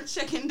 Winter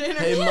chicken dinner.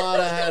 he might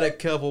have had a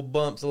couple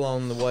bumps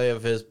along the way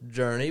of his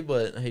journey,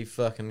 but he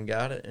fucking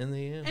got it in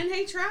the end. And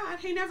he tried.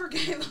 He never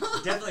gave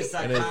up. Definitely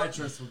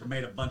psychiatrists would have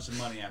made a bunch of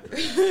money after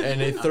that. And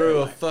he threw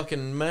a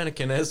fucking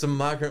mannequin at some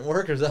migrant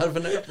workers out of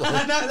an I airplane.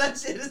 know, that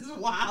shit is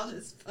wild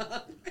as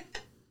fuck.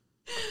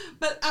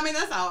 But, I mean,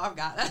 that's all I've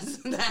got. That's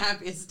the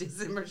happiest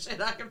December shit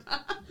I can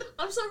find.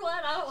 I'm I'm so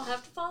glad I don't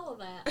have to follow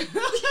that.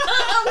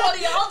 What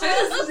do y'all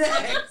Who's do?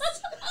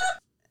 next?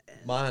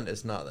 Mine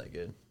is not that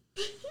good.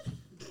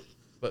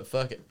 But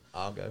fuck it.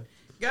 I'll go.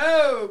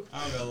 Go.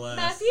 I'll go last.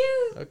 Matthew.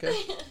 Okay.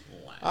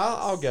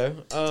 I'll go.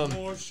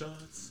 More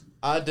shots.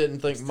 I didn't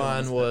think Still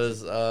mine missed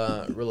was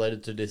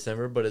related to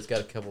December, but it's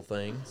got a couple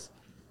things.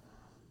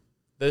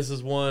 This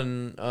is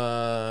one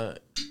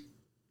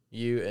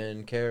you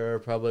and Kara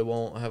probably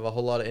won't have a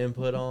whole lot of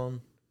input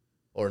on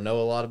or know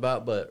a lot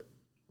about, but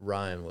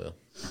Ryan will.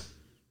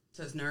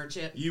 So it's nerd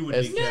shit. You would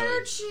It's be Kelly.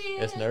 Nerd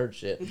shit. It's nerd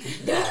shit.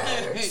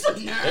 Nerd.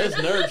 It's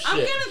nerd I'm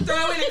shit. gonna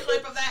throw in a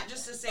clip of that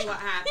just to see what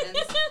happens.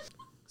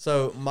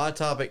 So my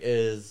topic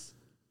is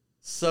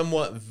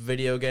somewhat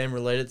video game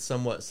related,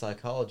 somewhat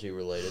psychology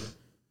related.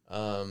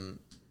 Do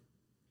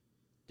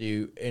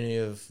any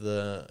of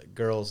the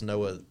girls know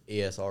what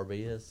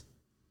ESRB is?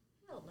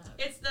 Hell no.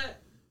 It's the.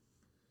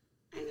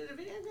 Ain't it a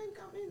video game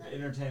company? The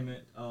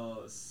entertainment,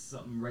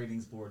 something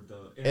ratings board.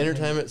 The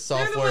Entertainment They're the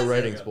Software ones-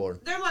 Ratings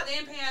Board. They're like the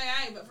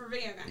MPAA, but for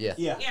video games. Yeah.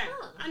 Yeah. Yeah,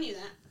 Huh. I knew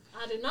that.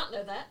 I did not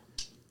know that.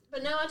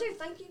 But now I do.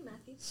 Thank you,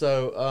 Matthew.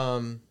 So,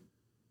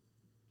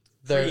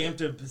 there.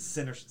 Preemptive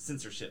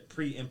censorship.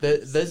 Preemptive.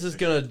 This is censorship.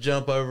 going to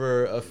jump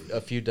over a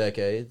few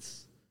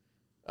decades.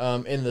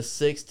 In the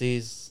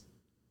 60s,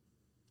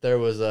 there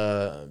was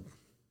a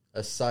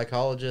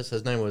psychologist.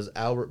 His name was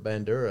Albert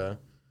Bandura.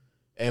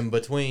 And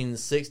between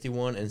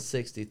 61 and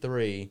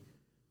 63,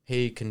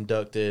 he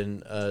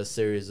conducted a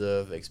series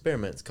of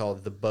experiments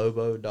called the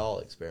Bobo doll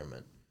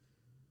experiment.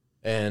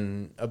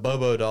 And a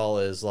Bobo doll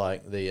is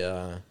like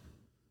the...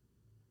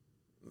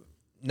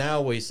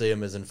 now we see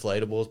them as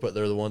inflatables, but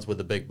they're the ones with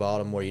the big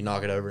bottom where you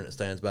knock it over and it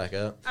stands back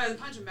up. Oh, the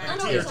punching bag. I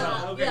know what you're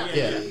talking about.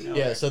 Okay, Yeah.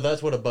 Yeah, so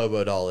that's what a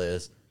Bobo doll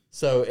is.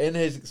 So in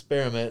his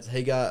experiments,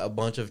 he got a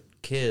bunch of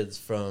kids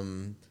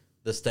from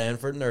the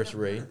Stanford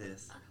nursery.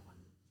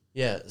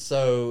 Yeah,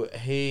 so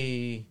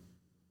he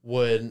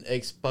would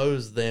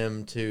expose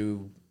them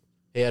to...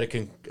 He had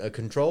a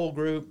control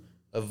group,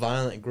 a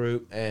violent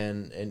group,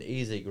 and an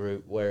easy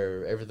group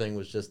where everything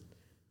was just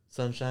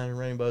sunshine and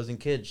rainbows and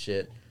kid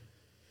shit.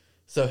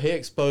 So he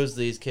exposed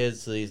these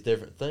kids to these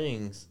different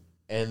things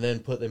and then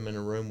put them in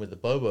a room with the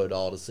Bobo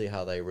doll to see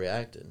how they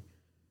reacted.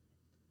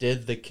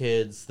 Did the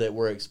kids that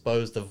were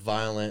exposed to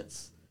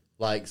violence,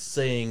 like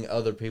seeing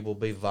other people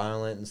be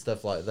violent and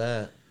stuff like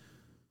that,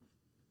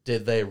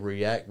 did they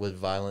react with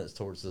violence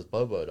towards this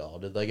Bobo doll?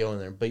 Did they go in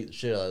there and beat the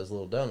shit out of this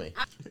little dummy?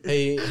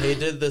 He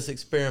did this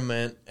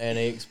experiment, and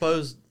he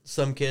exposed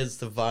some kids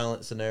to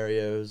violent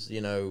scenarios,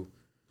 you know,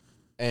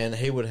 and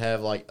he would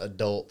have, like,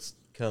 adults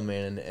come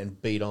in and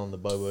beat on the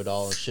Bobo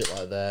doll and shit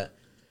like that.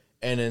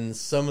 And in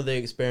some of the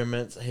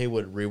experiments, he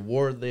would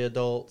reward the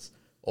adults,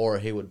 or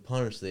he would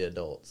punish the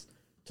adults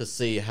to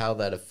see how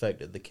that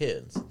affected the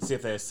kids. See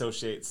if they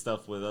associate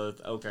stuff with other.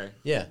 Okay.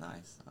 Yeah.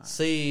 Nice. All right.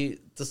 See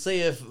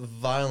if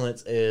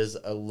violence is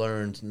a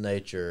learned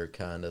nature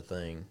kind of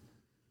thing.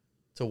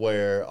 To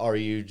where, are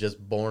you just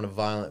born a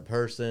violent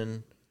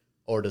person,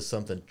 or does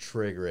something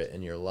trigger it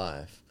in your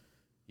life?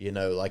 You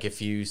know, like if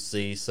you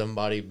see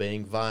somebody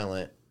being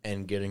violent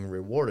and getting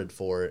rewarded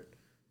for it,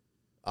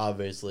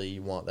 obviously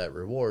you want that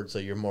reward, so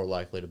you're more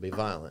likely to be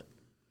violent.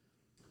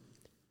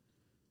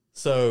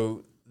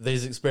 So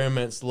these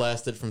experiments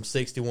lasted from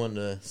 61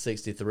 to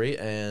 63,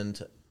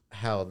 and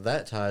how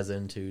that ties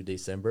into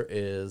December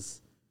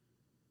is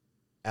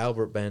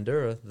Albert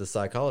Bandura, the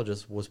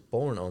psychologist, was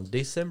born on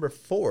December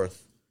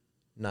 4th,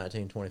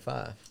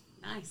 1925.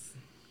 Nice.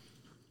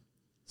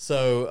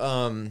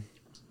 So,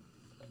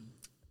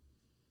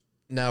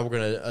 now we're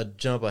going to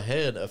jump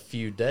ahead a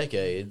few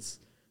decades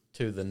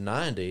to the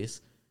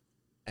 90s,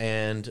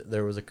 and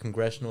there was a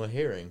congressional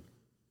hearing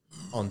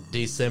on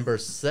December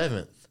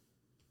 7th,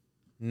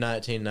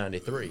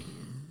 1993.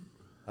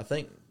 I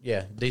think,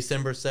 yeah,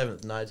 December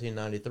 7th,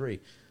 1993.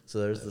 So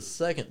there's the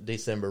second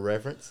December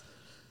reference.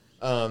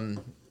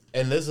 And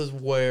this is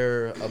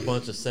where a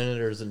bunch of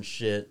senators and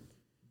shit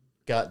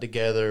got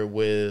together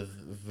with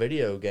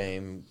video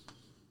game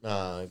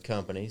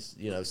companies,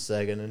 you know,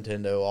 Sega,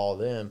 Nintendo, all of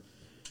them,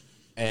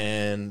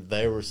 and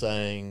they were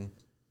saying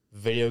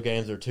video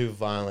games are too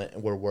violent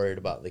and we're worried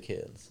about the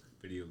kids.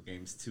 Video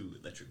games 2,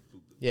 Electric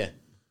Boogaloo. Yeah.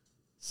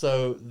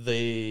 So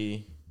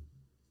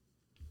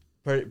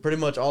pretty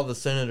much all the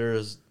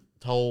senators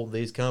told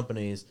these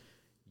companies,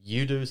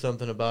 you do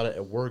something about it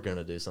and we're going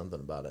to do something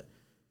about it.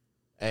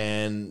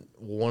 And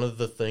one of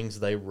the things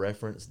they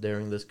referenced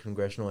during this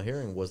congressional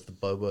hearing was the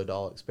Bobo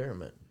doll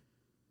experiment.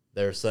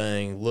 They're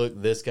saying,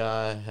 look, this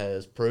guy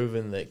has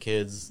proven that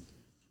kids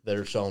that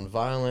are shown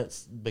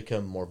violence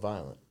become more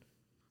violent.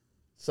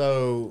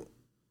 So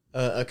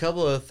a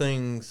couple of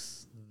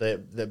things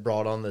that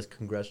brought on this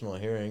congressional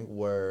hearing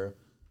were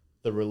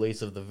the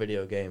release of the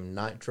video game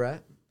Night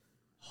Trap,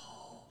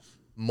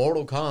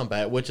 Mortal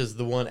Kombat, which is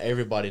the one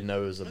everybody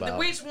knows about.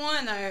 Which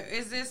one though?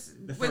 Is this?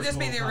 The Would this first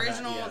be the Mortal Kombat,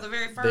 original, yeah. the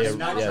very The- first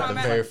Not Mortal yeah, the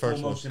Kombat? very full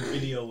first one. motion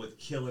video with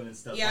killing and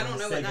stuff. Yeah, I on don't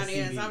the know what Sega that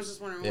is. CD. I was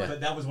just wondering Yeah. what.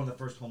 But that was one of the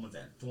first ones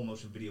that full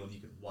motion video and you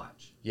could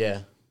watch.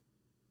 Yeah.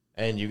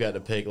 And you got to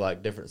pick,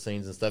 like, different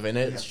scenes and stuff. And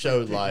You it have to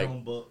showed, pick your like,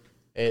 own book.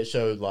 It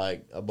showed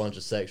like a bunch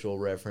of sexual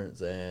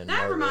reference and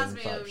That murder reminds and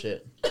me type of-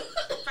 shit.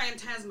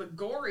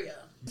 Phantasmagoria.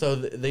 So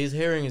these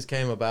hearings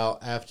came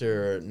about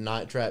after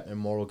Night Trap and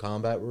Mortal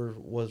Kombat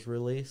was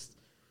released.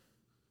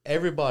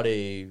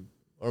 Everybody,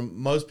 or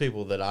most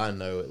people that I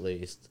know at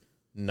least,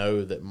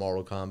 know that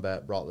Mortal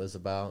Kombat brought this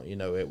about. You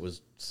know, it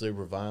was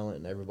super violent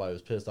and everybody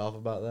was pissed off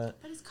about that.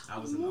 But it's I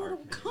called was in the Mortal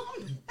arcade.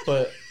 Kombat.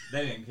 But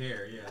They didn't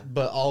care, yeah.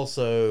 but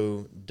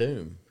also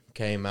Doom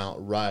came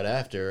out right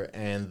after,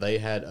 and they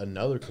had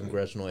another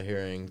congressional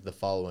hearing the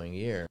following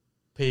year.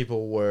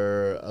 People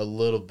were a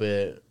little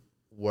bit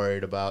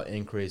worried about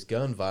increased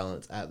gun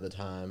violence at the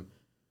time,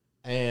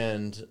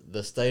 and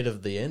the state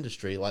of the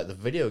industry, like the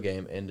video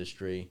game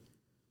industry,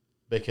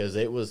 because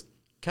it was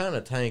kind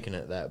of tanking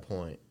at that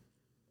point.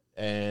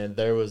 And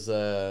there was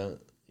a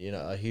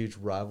huge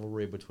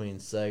rivalry between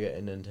Sega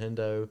and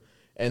Nintendo,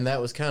 and that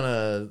was kind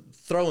of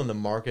throwing the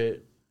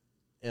market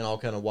in all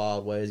kind of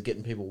wild ways,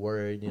 getting people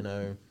worried, you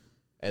know.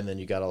 And then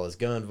you got all this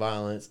gun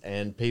violence,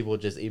 and people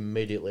just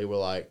immediately were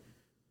like,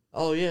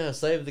 oh yeah,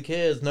 save the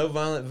kids, no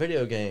violent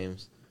video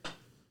games.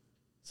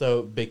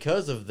 So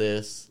because of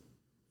this,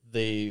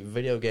 the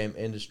video game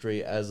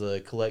industry as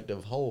a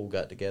collective whole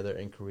got together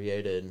and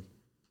created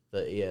the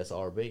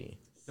ESRB.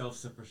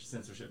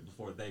 Self-censorship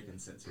before they can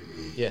censor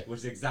you. Yeah. Which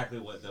is exactly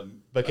what the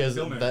Because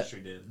film industry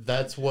did.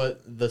 that's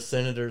what the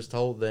senators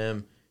told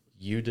them,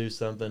 you do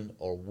something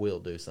or we'll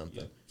do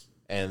something. Yeah.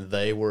 And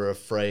they were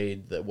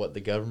afraid that what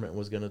the government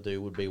was going to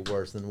do would be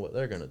worse than what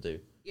they're going to do.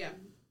 Yeah.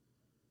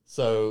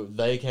 So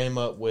they came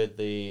up with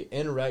the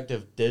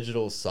Interactive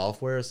Digital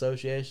Software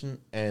Association,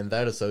 and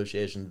that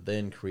association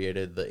then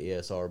created the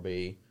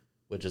ESRB,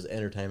 which is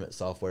Entertainment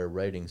Software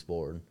Ratings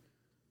Board.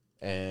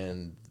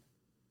 And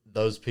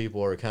those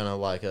people are kind of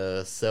like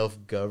a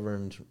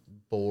self-governed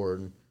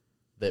board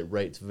that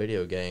rates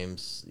video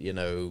games, you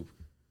know,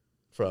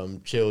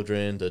 from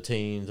children to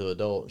teen to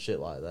adult and shit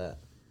like that.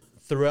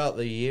 Throughout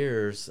the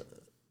years,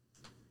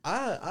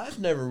 I've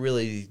never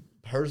really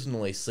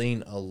personally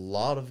seen a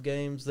lot of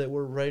games that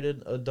were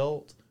rated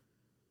adult,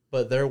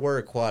 but there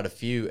were quite a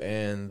few,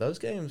 and those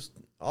games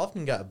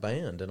often got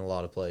banned in a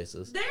lot of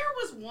places. There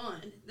was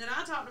one that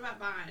I talked about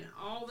buying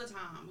all the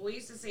time. We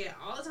used to see it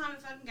all the time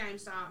at fucking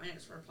GameStop, and it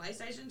was for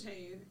PlayStation 2,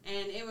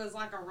 and it was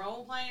like a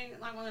role-playing,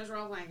 like one of those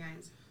role-playing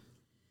games.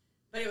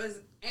 But it was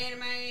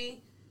anime,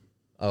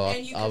 Oh,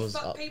 and you could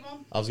fuck people.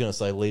 I was gonna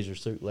say Leisure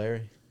Suit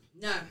Larry.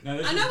 No. No,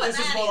 this I know was, what this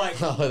was that more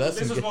is. like Oh, that's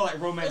this some was good- more like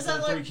Romance Is that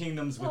of the Three like-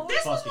 Kingdoms with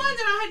This was fucking. one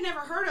that I had never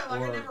heard of.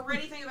 Like, Or- I'd never read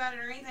anything about it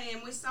or anything.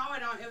 And we saw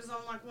it on, it was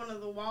on like one of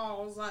the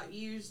walls, like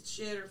used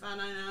shit or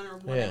 $5.99 or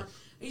whatever. Yeah.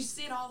 And you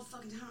see it all the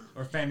fucking time.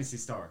 Or Fantasy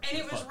Star. And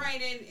it was Fucking.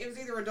 rated, it was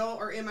either adult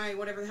or MA,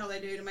 whatever the hell they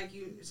do to make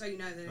you, so you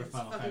know that Or it's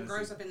Final fucking Fantasy.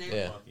 gross up in there.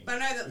 Yeah. Fucking. But I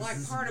know that,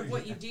 like, part of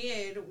what you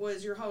did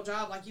was your whole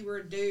job, like, you were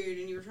a dude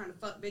and you were trying to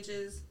fuck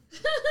bitches.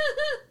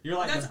 You're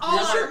like That's the, all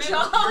you're,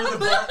 I like-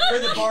 remember.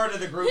 you're the bard of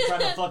the group trying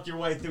to fuck your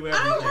way through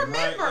everything. I don't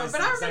remember, right? It's but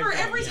the I same remember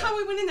thing, every yeah. time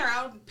we went in there,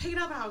 I would pick it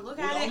up and I would look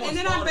We at it, almost and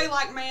then I'd bought be it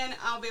like, man,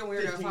 I'll be a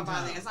weirdo if I 15 buy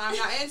times. this. I'm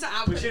not, and so I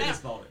We put it should down.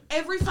 just bought it.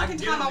 Every fucking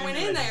get time them I went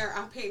in in there. there,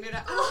 I picked it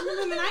up. I don't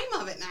remember the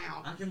name of it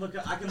now. I can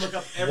look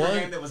up every One-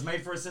 game that was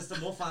made for a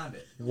system. We'll find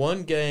it.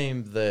 One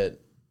game that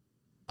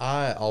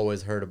I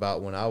always heard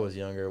about when I was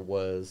younger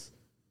was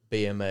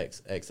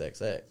BMX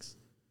XXX.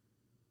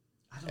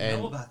 I don't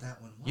And know about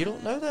that one. You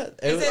don't know that?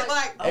 Is it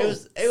like It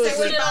was. It was.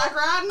 Sexy bike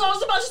riding? I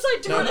was about to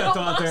say, No, turn it no, on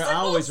throw out there. I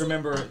always bicycles.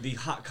 remember the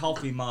hot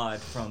coffee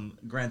mod from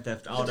Grand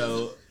Theft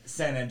Auto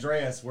San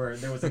Andreas, where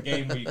there was a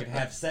game where you could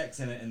have sex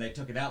in it, and they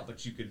took it out,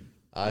 but you could.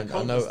 I the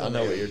code know. was I still know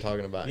there. what you're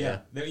talking about. Yeah, Yeah.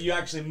 There- you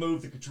actually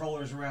move the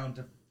controllers around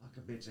to fuck a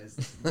bitch as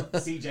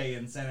CJ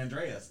in San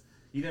Andreas.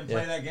 You didn't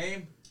play Yeah. that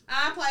game?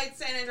 I played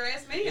San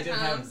Andreas many It didn't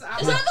have- times. I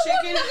Is bought that the one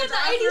chicken that at the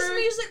had the 80s drive-thru.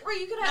 music where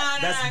you could No,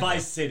 have... no, That's no.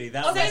 Vice City.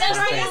 That Okay, was San my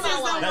Andreas favorite. is the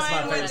That's my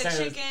one favorite. with the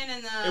San- chicken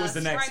and the It was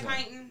the next spray one.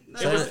 painting. It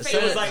was,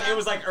 San- it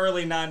was like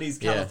early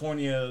 '90s Yeah.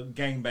 California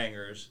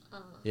gangbangers.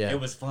 Yeah. It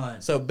was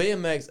fun. So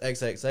BMX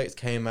XXX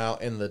came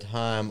out in the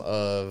time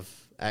of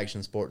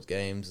action sports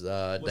games.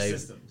 What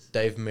systems?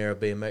 Dave Mirra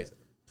BMX.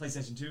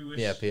 PlayStation 2?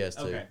 Yeah, PS2.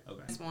 Okay.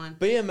 This one.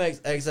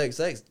 BMX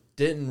XXX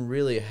didn't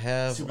really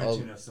have Super a,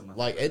 Tune-up so much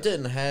like better. it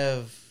didn't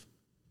have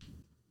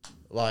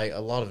like a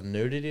lot of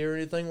nudity or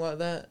anything like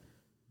that,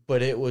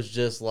 but it was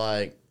just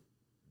like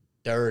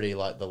dirty.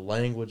 Like the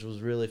language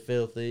was really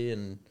filthy,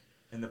 and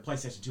And the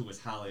PlayStation 2 was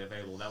highly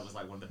available. That was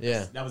like one of the Yeah.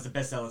 best, that was the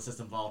best selling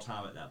system of all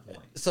time at that point.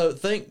 so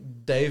think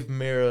Dave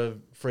Mirra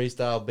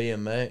freestyle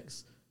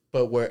BMX,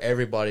 but where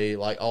everybody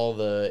like all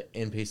the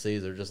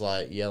NPCs are just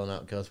like yelling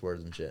out cuss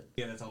words and shit.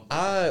 Yeah, that's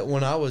on.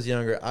 When I was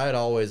younger, I had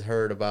always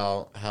heard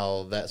about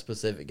how that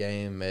specific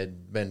game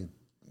had been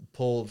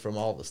pulled from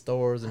all the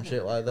stores and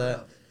shit like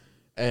that.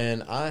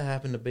 And I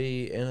happened to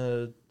be in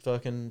a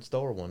fucking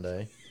store one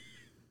day,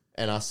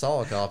 and I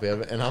saw a copy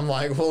of it, and I'm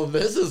like, well,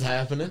 this is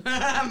happening.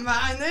 I'm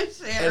buying this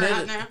shit And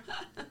right it- now.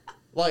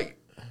 Like,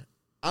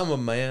 I'm a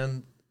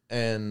man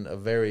and a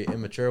very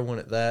immature one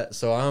at that,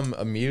 so I'm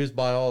amused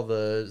by all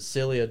the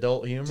silly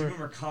adult Do you humor.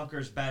 remember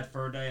Conker's Bad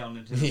Fur Day on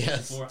Nintendo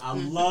Yes. 64? I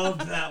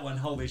loved that one.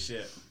 Holy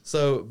shit.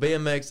 So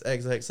BMX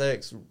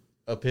XXX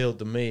appealed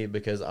to me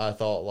because I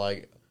thought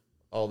like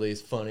all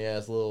these funny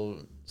ass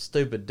little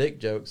stupid dick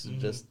jokes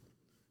is just,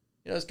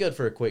 it's good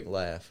for a quick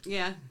laugh.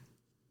 Yeah.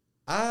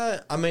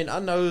 I mean, I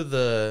know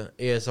the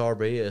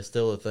ESRB is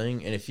still a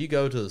thing, and if you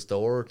go to the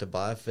store to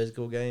buy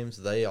physical games,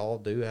 they all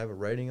do have a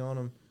rating on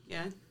them.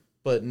 Yeah.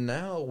 But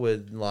now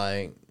with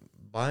like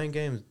buying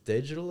games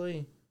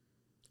digitally,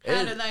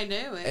 How do they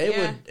do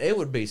it? it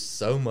would be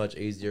so much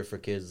easier for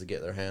kids to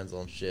get their hands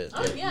on shit.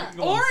 Oh, yeah. You can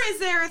go Or on- is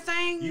there a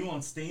thing you go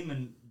on Steam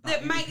and buy that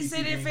any makes PC it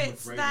if game with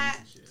it's ratings that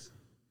and shit.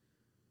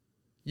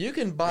 You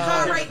can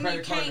high buy rate and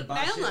you Credit card to can't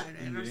buy shit, download you it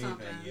can or do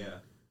something? anything, Yeah.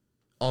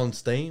 on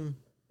Steam.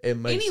 It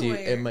makes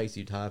Anywhere.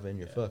 you type in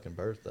your fucking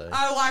birthday.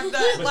 Oh, like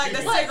the But you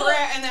can-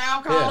 cigarette and the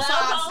alcohol Yeah. sides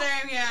Alcohol?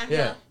 too. Yeah.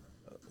 Yeah.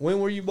 When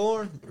were you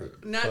born?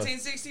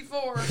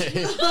 1964. good,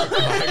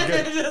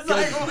 Just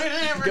like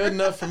whatever. good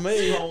enough for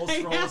me.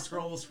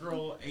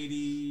 Scroll,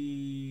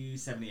 80,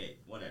 78,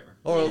 whatever.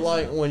 Or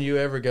like when you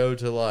ever go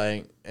to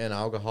like an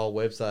alcohol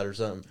website or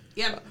something.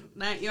 Yeah,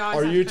 that, you always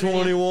Are have you to put it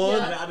in. 21?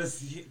 Yeah. I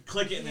just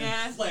click it and then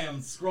Yeah.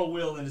 slam, scroll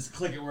wheel, and just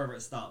click it wherever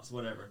it stops,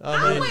 whatever.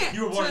 I mean, went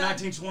You were born in to-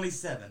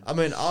 1927. I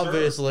mean, Sure.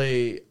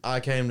 obviously, I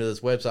came to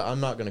this website.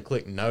 I'm not going to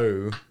click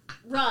no.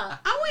 Right.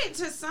 I went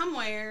to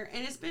somewhere,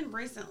 and it's been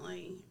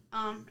recently.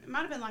 It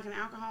might have been like an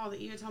alcohol that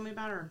you had told me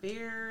about, or a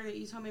beer that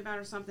you told me about,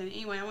 or something.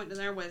 Anyway, I went to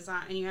their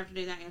website, and you have to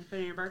do that. You have to put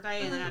in your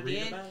birthday, and then I Read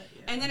did. about it?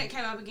 Yeah. And then it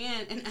came up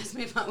again and asked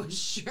me if I was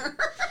sure.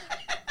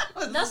 I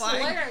was That's like,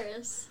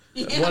 hilarious.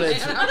 Yeah, What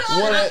it's-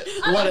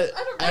 man. what it-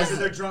 Either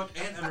they're drunk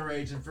and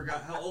underage and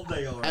forgot how old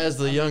they are. As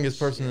the youngest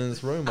person in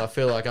this room, I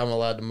feel like I'm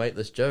allowed to make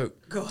this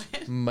joke. Go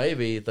ahead.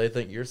 Maybe they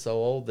think you're so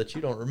old that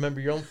you don't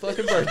remember your own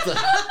fucking birthday.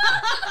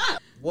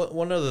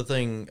 One other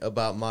thing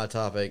about my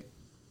topic,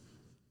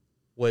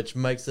 which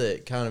makes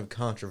it kind of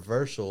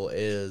controversial,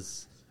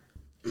 is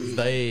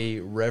they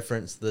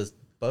reference this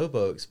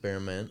Bobo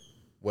experiment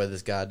where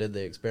this guy did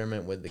the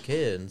experiment with the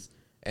kids,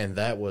 and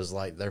that was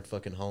like their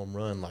fucking home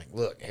run. Like,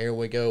 look, here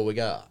we go. We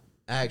got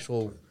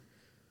actual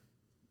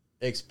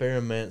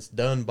experiments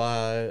done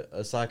by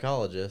a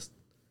psychologist.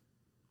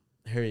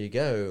 Here you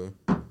go.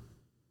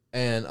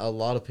 And a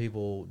lot of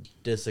people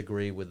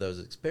disagree with those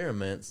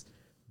experiments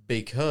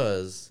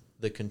because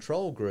the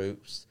control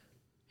groups,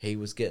 he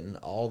was getting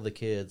all the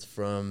kids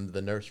from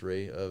the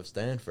nursery of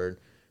Stanford,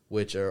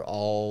 which are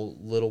all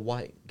little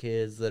white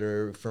kids that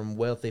are from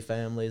wealthy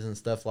families and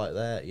stuff like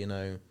that, you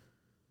know.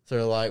 So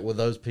they're like, well,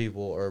 those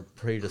people are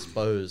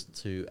predisposed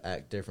to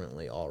act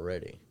differently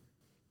already.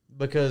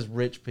 Because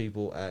rich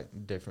people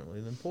act differently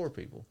than poor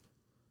people.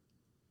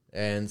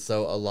 And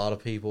so a lot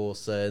of people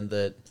said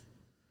that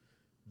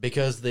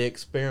because the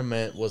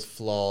experiment was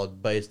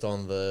flawed based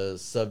on the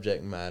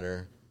subject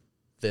matter,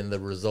 then the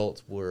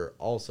results were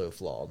also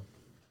flawed.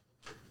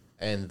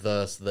 And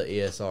thus the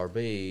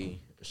ESRB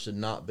should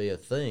not be a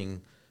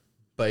thing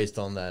based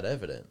on that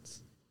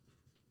evidence.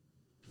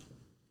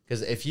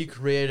 Because if you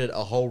created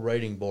a whole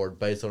rating board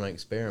based on an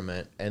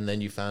experiment and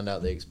then you found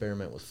out the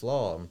experiment was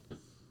flawed,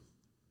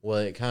 well,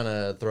 it kind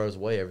of throws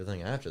away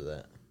everything after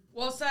that.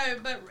 Well,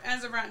 but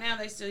as of right now,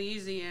 they still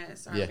use the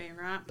ESRB,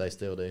 right? They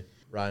still do.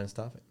 Ryan's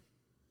topic.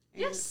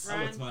 And Yes. Oh,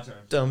 it's my turn.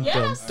 Dum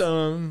Yes.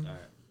 dum dum. All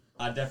right.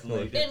 I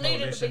definitely did It needed to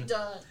prohibition, be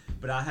done.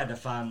 but I had to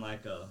find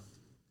like a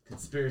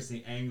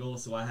conspiracy angle,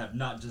 so I have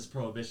not just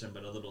prohibition,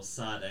 but a little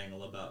side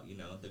angle about,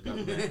 the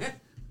government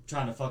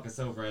trying to fuck us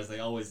over as they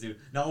always do.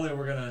 Not only are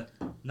we gonna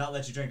not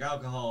let you drink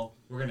alcohol,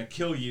 we're gonna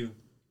kill you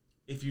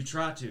if you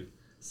try to.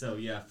 So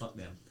yeah, fuck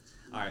them.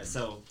 All right,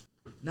 so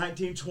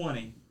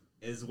 1920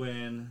 is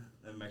when,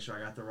 let me make sure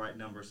I got the right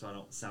number so I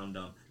don't sound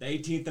dumb. The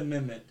 18th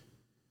Amendment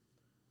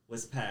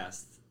was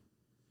passed.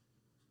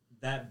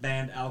 That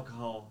banned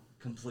alcohol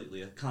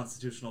completely, a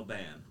constitutional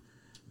ban.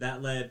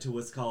 That led to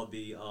what's called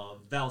the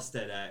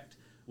Volstead Act,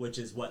 which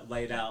is what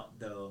laid out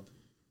the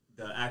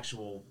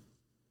actual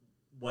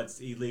what's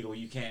illegal.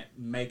 You can't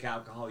make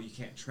alcohol, you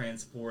can't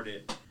transport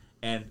it.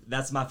 And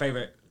that's my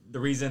favorite. The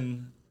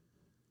reason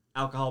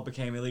alcohol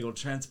became illegal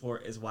to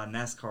transport is why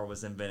NASCAR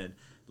was invented.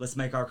 Let's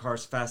make our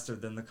cars faster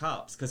than the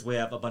cops because we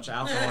have a bunch of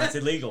alcohol. It's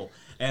illegal.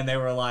 And they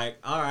were like,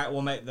 all right,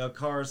 we'll make the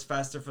cars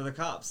faster for the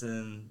cops.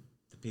 And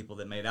the people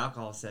that made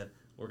alcohol said,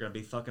 we're going to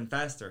be fucking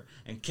faster.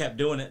 And kept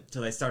doing it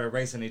till they started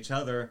racing each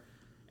other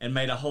and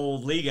made a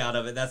whole league out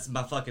of it. That's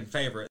my fucking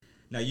favorite.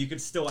 Now, you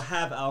could still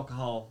have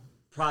alcohol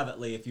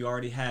privately if you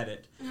already had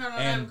it. Hold on,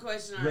 I have a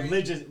question.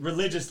 Ari.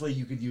 Religiously,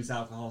 you could use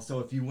alcohol. So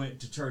if you went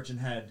to church and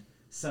had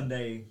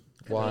Sunday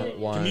Wine.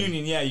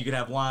 communion, yeah, you could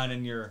have wine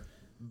in your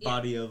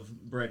body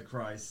of bread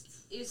Christ.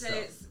 You said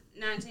stuff. it's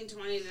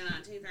 1920 to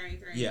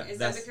 1933. Yeah, Is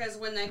that that's- because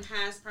when they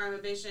passed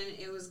prohibition,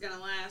 it was going to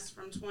last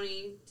from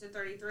 20 to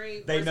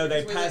 33? They Or is know it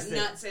they because we passed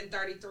went it. nuts in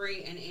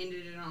 33 and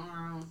ended it on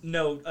our own?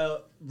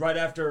 No, right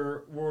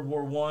after World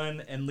War I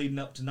and leading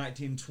up to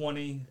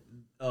 1920,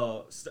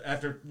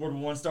 after World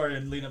War I started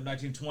and leading up to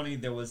 1920,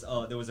 there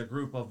was a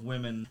group of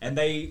women, and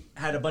they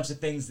had a bunch of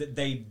things that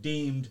they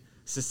deemed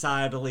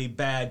societally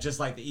bad, just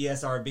like the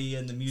ESRB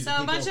and the music So a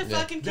people. bunch of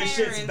fucking This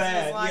Karens shit's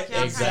bad. was like, Yeah,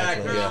 y'all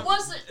exactly, crazy. yeah. It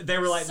wasn't. They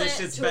were like, this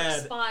set shit's to bad.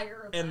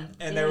 Expire, and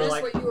but they were that's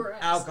like, what you were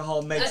asking.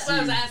 alcohol makes That's what I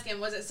you. was asking.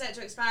 Was it set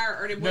to expire,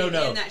 or did we No,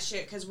 no. end that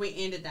shit because we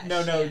ended that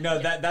No, shit? no.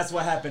 That's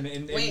what happened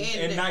in We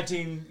ended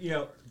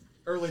it.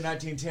 early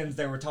 1910s.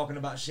 They were talking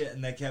about shit,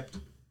 and they kept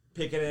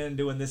picking it and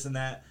doing this and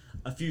that.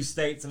 A few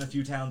states and a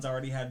few towns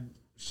already had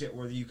shit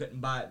where you couldn't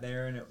buy it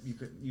there, and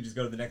you just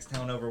go to the next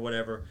town over,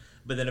 whatever.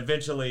 But then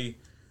eventually,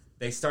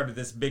 they started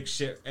this big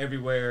shit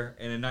everywhere,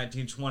 and in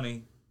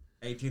 1920,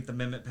 18th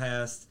Amendment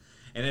passed,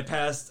 and it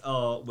passed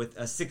with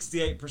a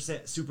 68%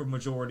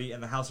 supermajority in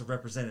the House of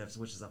Representatives,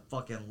 which is a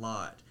fucking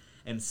lot,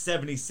 and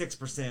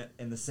 76%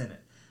 in the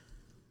Senate.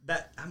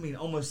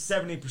 Almost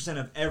 70%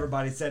 of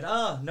everybody said,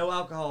 no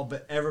alcohol,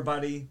 but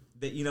everybody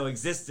that,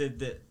 existed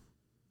that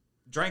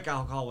drank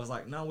alcohol was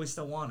like, no, we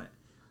still want it.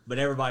 But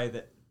everybody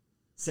that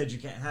said you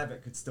can't have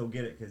it could still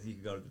get it because you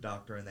could go to the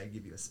doctor and they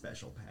give you a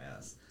special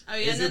pass. Oh,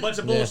 yeah, It's a bunch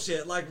of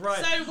bullshit, like, right.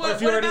 So or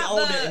if you already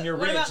owned it and you're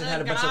what rich about and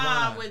had a the bunch of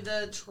guy wine. with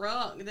the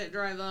truck that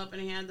drove up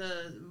and he had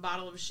the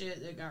bottle of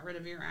shit that got rid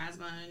of your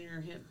asthma and your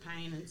hip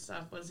pain and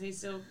stuff? Was he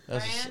still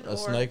That's banned? a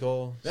snake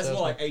oil. That's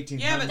more like 1800s.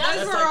 Yeah, but That's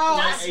those were like, all-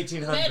 like That's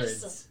 1800s.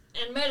 medicine.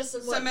 And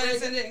medicine So wasn't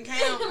medicine didn't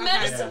count? Okay.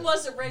 medicine Yeah.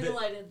 wasn't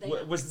regulated then.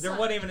 There so-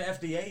 wasn't even an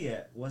FDA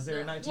yet. Was there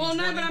in No. 1920?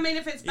 Well, no, but I mean,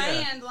 if it's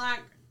Yeah. banned, like,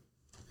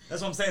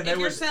 That's what I'm saying. if They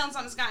you're were. selling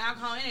something that's got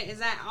alcohol in it, is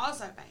that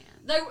also banned?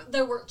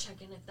 They weren't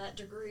checking at that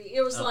degree.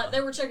 It was Uh-uh. like they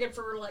were checking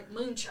for like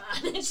moonshine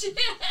and shit.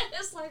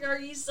 It's like, are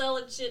you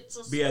selling shit?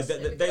 So But yeah,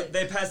 specifically?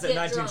 they passed it in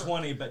Get drunk.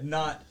 1920, but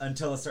not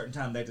until a certain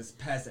time. They just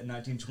passed it in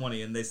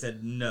 1920, and they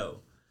said no.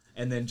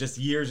 And then just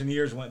years and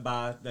years went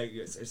by.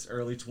 It's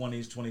early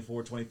 20s,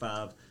 24,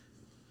 25.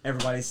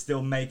 Everybody's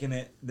still making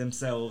it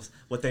themselves.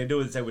 What they do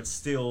is they would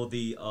steal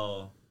the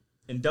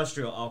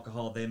industrial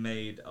alcohol. They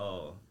made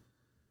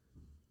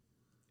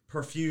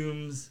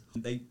perfumes.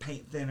 They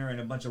paint thinner and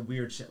a bunch of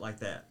weird shit like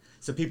that.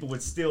 So people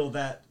would steal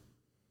that,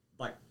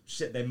 like,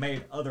 shit they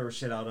made other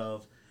shit out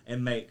of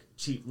and make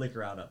cheap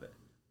liquor out of it.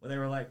 Well, they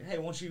were like, hey,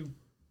 won't you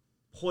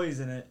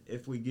poison it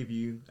if we give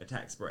you a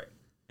tax break?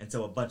 And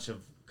so a bunch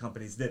of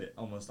companies did it,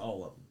 almost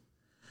all of them.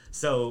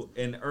 So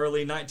in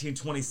early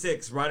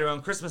 1926, right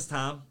around Christmas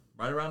time,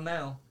 right around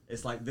now,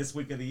 it's like this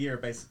week of the year,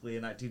 basically,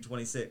 in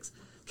 1926,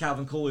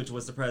 Calvin Coolidge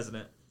was the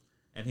president.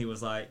 And he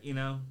was like,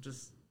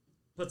 just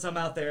put some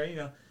out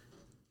there,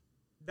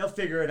 they'll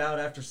figure it out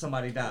after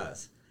somebody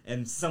dies.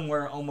 And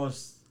somewhere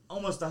almost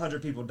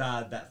 100 people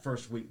died that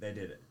first week they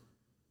did it.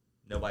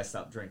 Nobody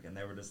stopped drinking.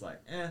 They were just like,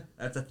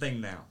 that's a thing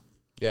now.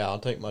 Yeah, I'll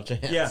take my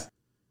chance. Yeah.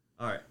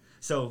 All right.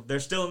 So they're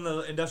still in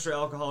the industrial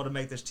alcohol to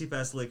make this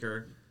cheap-ass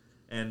liquor,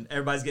 and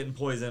everybody's getting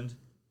poisoned.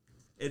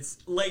 It's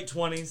late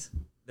 20s.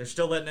 They're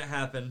still letting it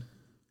happen.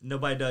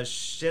 Nobody does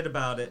shit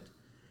about it.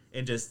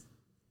 And just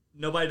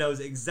nobody knows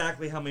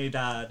exactly how many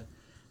died.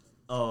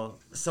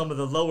 Some of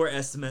the lower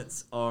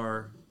estimates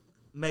are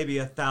maybe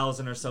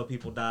 1,000 or so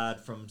people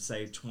died from,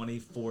 say,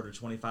 24 to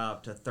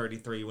 25 to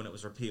 33 when it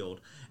was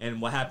repealed.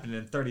 And what happened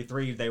in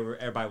 33,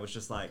 everybody was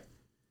just like,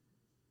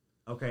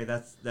 okay,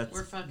 that's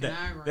We're fucking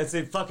over it. That's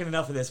it. Fucking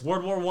enough of this.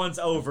 World War I's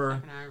over.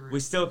 Fucking over it. We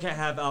still can't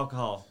have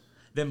alcohol.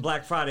 Then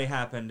Black Friday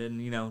happened,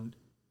 and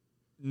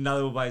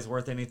nobody's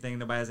worth anything.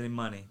 Nobody has any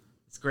money.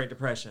 It's Great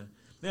Depression.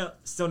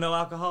 Still no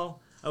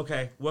alcohol.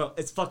 Okay, well,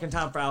 it's fucking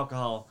time for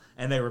alcohol,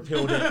 and they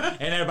repealed it,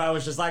 and everybody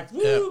was just like,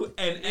 woo,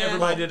 and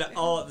everybody did it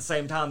all at the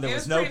same time. There It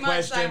was no pretty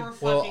much they question. were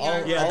Well, fucking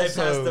over Yeah, it. they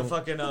Also- passed the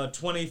fucking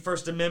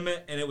 21st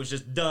Amendment, and it was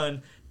just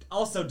done.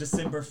 Also,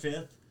 December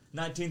 5th,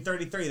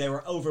 1933, they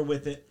were over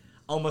with it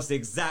almost the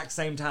exact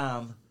same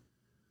time.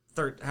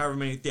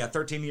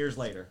 13 years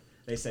later,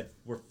 they said,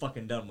 we're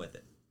fucking done with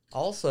it.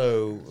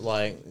 Also,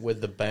 like,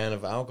 with the ban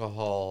of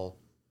alcohol,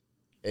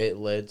 it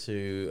led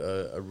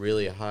to a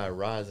really high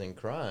rise in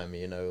crime,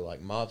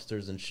 like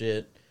mobsters and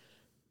shit.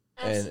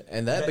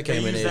 And that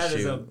became an use that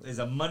issue. as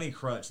a money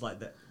crutch like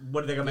that.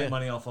 What are they going to make Yeah.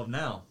 money off of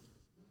now?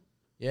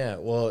 Yeah,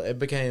 well, it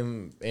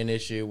became an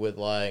issue with,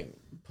 like,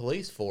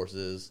 police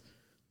forces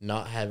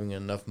not having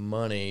enough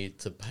money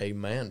to pay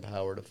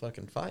manpower to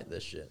fucking fight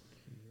this shit.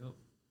 Yep.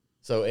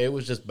 So it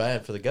was just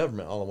bad for the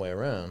government all the way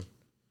around.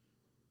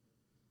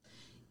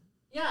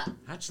 Yeah.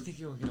 How'd you think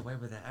you would get away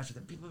with that after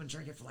the people have been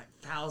drinking for like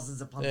thousands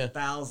upon Yeah.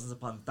 thousands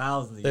upon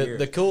thousands of The, years?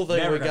 the cool thing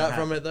Never we gonna got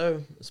from happen. it,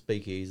 though,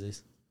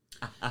 speakeasies.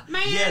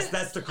 Man, Yes,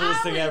 that's the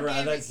coolest I thing would ever.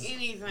 give That's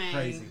anything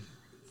crazy.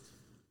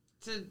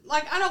 to,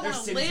 like, I don't There's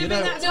want to cities- live You in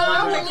know- that No, I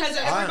time wanna because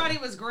live- everybody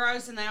was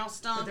gross and they all But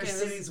stunk. there's It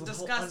cities was with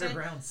whole disgusting.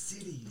 underground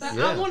cities. But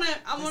Yeah. I want That's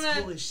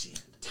cool to as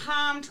shit.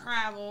 time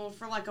travel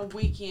for like a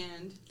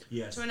weekend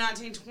Yes. to a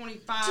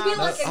 1925. To be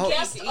like a Oh.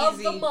 guest of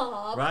the Easy.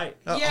 mob. Right?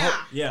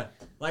 Yeah. Yeah.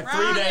 Like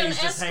Right. 3 days And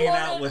just hanging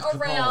out with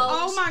escorted Capone. around.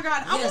 Oh my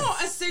God! I Yes.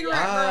 want a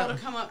cigarette girl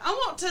to come up. I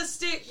want to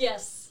stick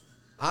Yes.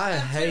 I a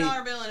hate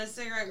 $2 bill in a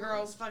cigarette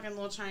girl's fucking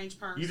little change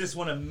purse. You just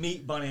want to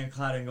meet Bonnie and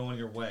Clyde and go on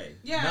your way.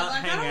 yeah, Not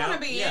like I hang don't want out. to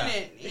be Yeah.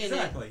 in it.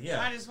 Exactly,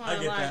 yeah. I just want I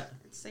to get like that.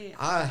 see it.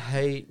 I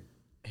hate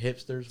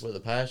hipsters with a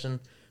passion,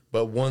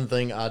 but one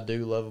thing I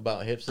do love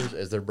about hipsters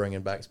is they're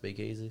bringing back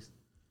speakeasies.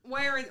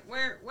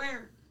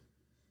 Where?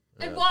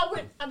 And why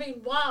would, I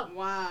mean, why?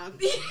 Wow.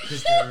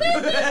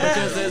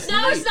 Because it's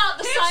No, it's not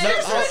the same. No,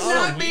 Hipsters should hold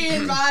not on. be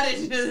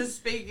invited to the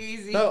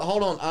speakeasy. No,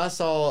 hold on. I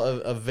saw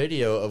a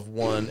video of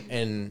one,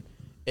 and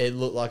it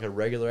looked like a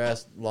regular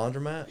ass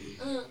laundromat,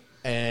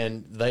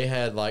 and they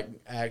had like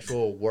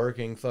actual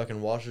working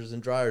fucking washers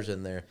and dryers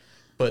in there.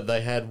 But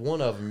they had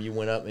one of them. You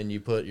went up and you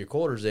put your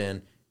quarters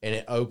in, and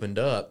it opened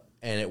up,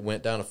 and it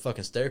went down a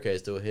fucking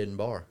staircase to a hidden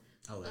bar.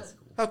 Oh, that's cool.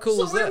 How cool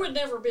So is we that? would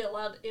never be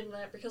allowed in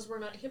that because we're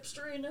not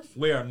hipster enough.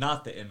 We are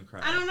not the in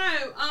crowd. I don't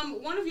know.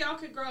 One of y'all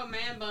could grow a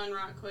man bun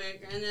right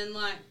quick, and then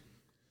like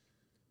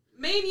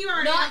me and you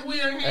already Not have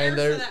weird you. hair, And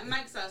there- so that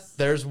makes us.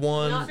 There's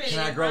one Not fit. Can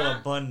I grow a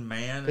Right? bun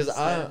man? because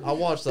I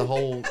watched the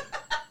whole.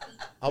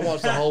 I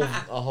watched a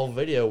whole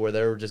video where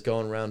they were just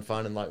going around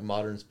finding like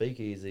modern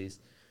speakeasies.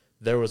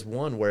 There was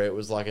one where it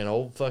was like an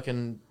old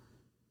fucking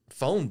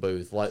phone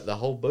booth, like the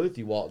whole booth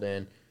you walked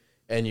in,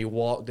 and you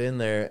walked in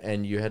there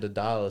and you had to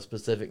dial a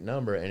specific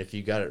number, and if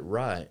you got it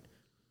right,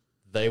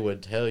 they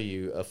would tell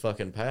you a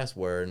fucking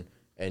password,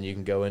 and you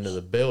can go into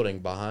the building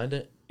behind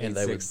it, and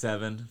they would.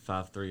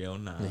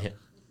 867-5309.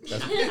 Yeah,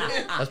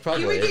 that's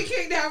probably You would get it.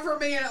 kicked out for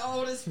being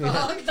old as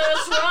fuck. That's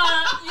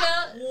right.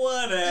 Yeah.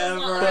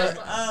 Whatever.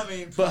 But- I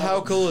mean, But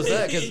how cool is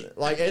that? Because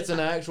probably. like it's an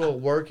actual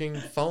working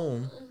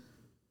phone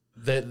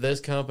that this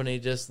company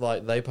just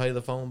like they pay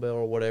the phone bill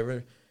or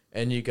whatever,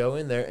 and you go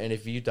in there, and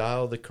if you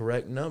dial the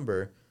correct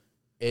number,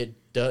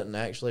 it doesn't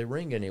actually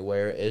ring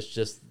anywhere. It's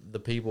just the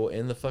people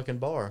in the fucking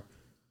bar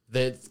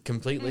that's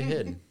completely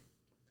hidden.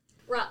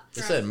 Right.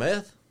 You said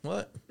meth?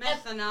 What?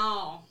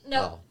 Methanol.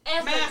 No.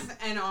 Oh. Meth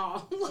and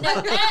all. No,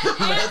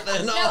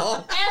 Methanol.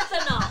 No,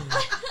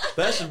 ethanol.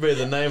 That should be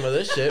the name of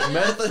this shit.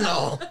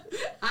 Methanol.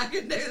 I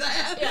could do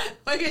that. Yeah.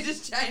 We could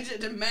just change it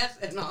to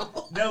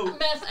methanol. No,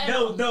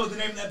 Methanol. no, the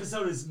name of the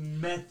episode is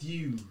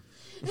Metthew.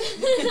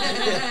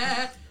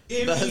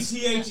 That's-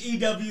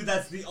 METHEW,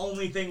 that's the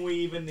only thing we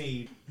even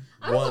need.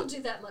 I don't One- want to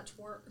do that much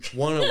work.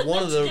 One of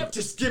the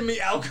Just give me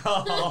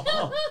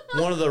alcohol.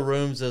 one of the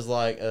rooms is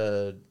like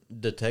a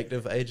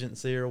detective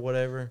agency or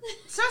whatever.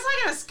 So it's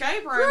like an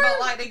escape room, but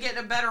like to get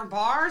to better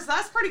bars.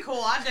 That's pretty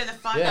cool. I'd do the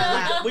fuck Yeah. out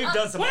of that. We've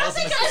done some Well, I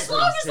awesome think escape as long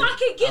rooms, as too. I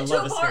can get to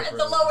love a bar escape at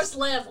the rooms. lowest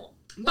level.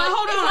 But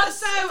hold if on, I-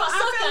 so if I suck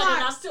I feel at it,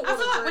 like I still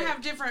will we drink.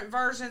 have different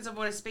versions of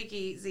what a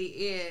speakeasy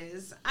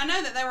is. I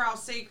know that they were all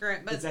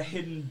secret, but It's a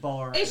hidden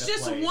bar. it's at a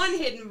just place. one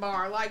hidden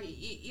bar. Like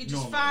you just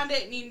Normally. find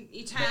it and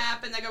you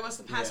tap and they go, "What's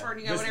the password?"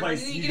 And you go This whatever, place,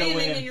 and then you you get go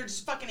in in- and you're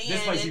just fucking in.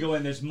 This place you and go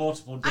in, there's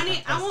multiple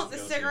different I want the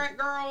places to go to. cigarette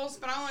girls,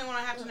 but I only want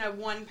to have to know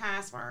one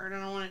password. I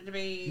don't want it to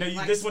be. No,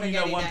 like this one you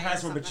know spaghetti one day or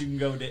password, but you something.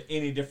 can go to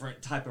any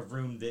different type of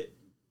room that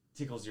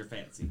tickles your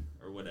fancy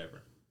or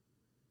whatever.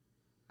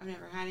 I've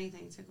never had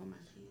anything tickle my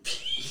fancy.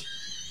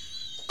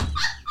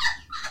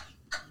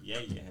 Yeah,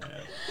 you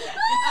have.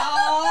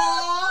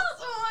 Oh,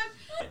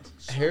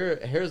 son.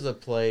 Here's a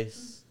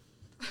place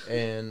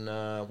in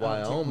Tickle your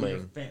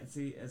Wyoming.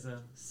 fancy as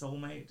a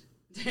soulmate.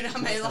 Dude, I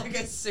made like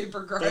a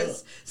super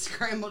gross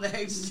scrambled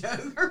eggs joke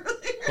earlier.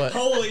 But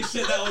Holy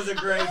shit, that was a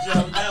great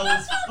joke. That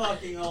was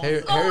fucking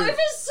awesome. Oh, if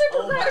it's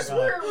super Oh my gross, God.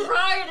 we're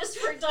riotous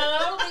for time. I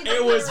don't need to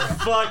It was hear it.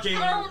 fucking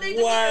I don't need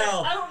to wow. hear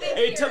it. I don't need to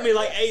It hear took it. me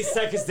like 8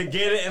 seconds to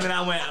get it, and then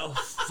I went, oh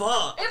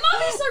fuck. It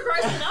might be so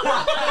gross that I'm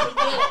not going to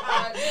get it,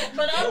 right?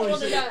 But I don't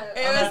want to know.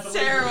 It I'm was at the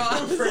terrible.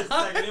 living room For a I'm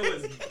sorry. second, it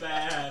was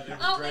bad. It was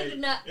I don't great. need to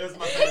know. It was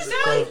my He's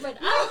favorite. leaving.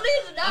 I don't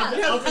need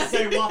to know. I'll just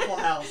say Waffle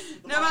House.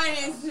 Nobody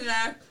needs to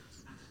know.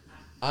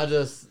 I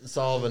just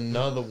saw of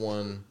another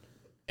one,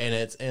 and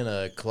it's in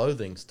a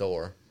clothing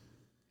store,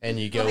 and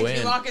you go Like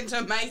in. you walk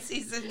into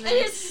Macy's and And then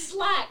it's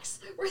slacks.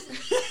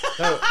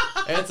 No,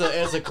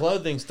 it's a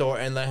clothing store,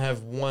 and they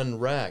have one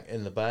rack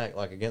in the back,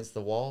 like against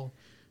the wall,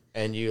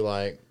 and you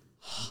like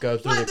go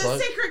through what, the the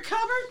clothes, secret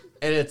cupboard?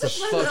 and it's a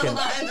Like the fucking.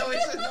 Lion, the Witch,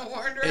 and the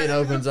Wanderer. It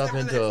opens up Over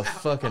into this a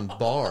house. fucking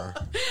bar.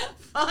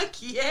 Fuck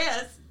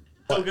yes.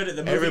 So good at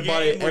the movie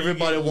Everybody, game where you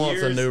everybody get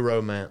wants a years. new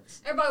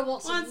romance. Everybody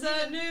wants some. Wants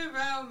a new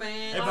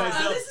romance. Everybody's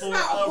Oh, up this is for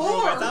about a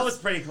romance. That whores. was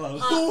pretty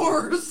close.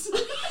 Whores.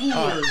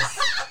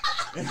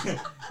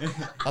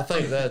 I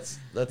think that's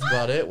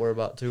about it. We're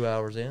about 2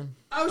 hours in.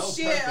 Oh, Oh,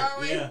 shit, perfect. are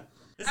we? Yeah.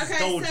 This is Okay,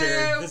 gold,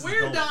 Jared. so This is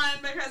we're gold. done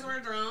because we're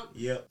drunk.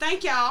 Yep.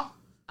 Thank y'all.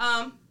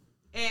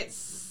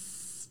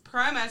 It's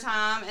promo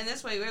time, and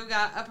this week we've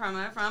got a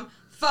promo from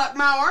Fuck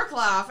My Work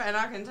Life, and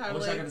I can I wish I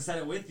totally. could have said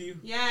it with you.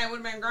 Yeah, it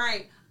would have been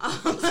great.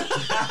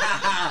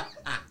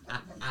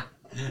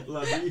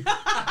 Love you.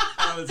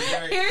 That was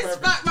great. Here's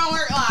Perfect. Fuck My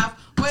Work Life.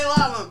 We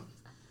love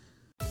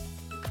them.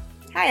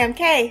 Hi, I'm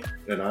Kay.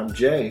 And I'm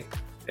Jay,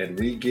 and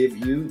we give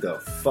you the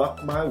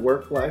Fuck My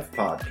Work Life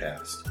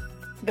podcast.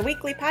 The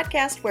weekly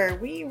podcast where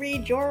we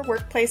read your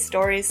workplace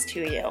stories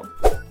to you.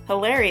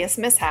 Hilarious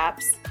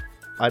mishaps,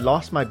 I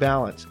lost my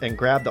balance and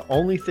grabbed the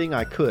only thing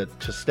I could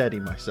to steady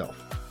myself.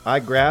 I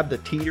grabbed the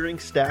teetering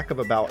stack of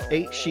about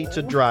 8 sheets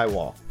of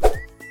drywall.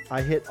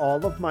 I hit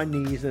all of my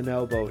knees and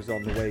elbows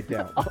on the way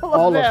down.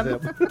 all of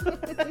them.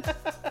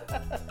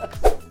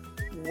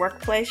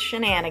 workplace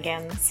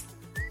shenanigans.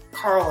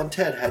 Carl and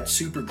Ted had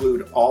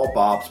superglued all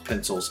Bob's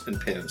pencils and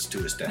pens to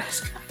his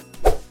desk.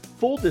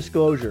 Full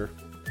disclosure,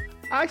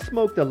 I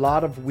smoked a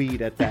lot of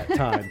weed at that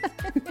time.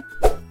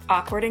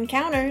 Awkward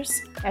encounters.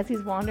 As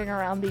he's wandering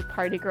around the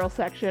party girl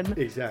section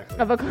Exactly.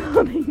 of a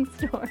clothing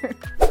store.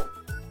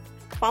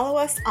 Follow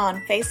us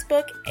on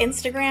Facebook,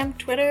 Instagram,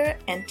 Twitter,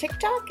 and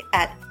TikTok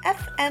at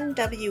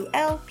FMWLPOD.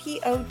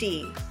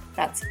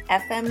 That's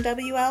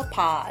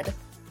FMWLPod.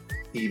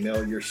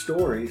 Email your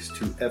stories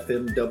to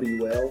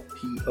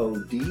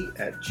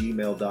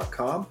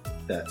fmwlpod@gmail.com.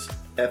 That's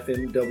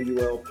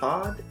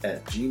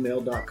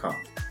fmwlpod@gmail.com.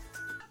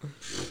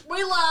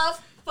 We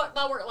love Fuck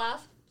My Work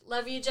Life.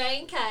 Love you, J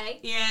and K.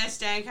 Yes,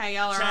 J and K,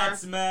 y'all are Chat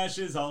Smash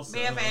is also.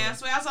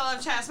 BFFs. We also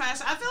love Chat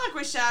Smash. I feel like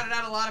we shouted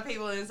out a lot of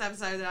people in this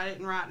episode that I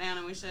didn't write down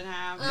and we should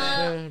have.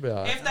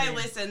 But if they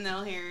listen,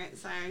 they'll hear it.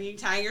 So you can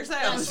tag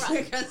yourselves. That's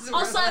right. Because we're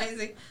Also,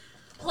 lazy.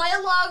 Play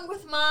along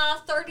with my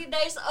 30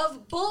 days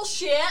of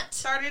bullshit.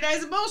 30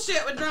 days of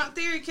bullshit with Drunk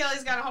Theory.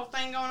 Kelly's got a whole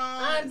thing going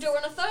on. I'm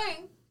doing a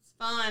thing. It's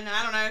fun.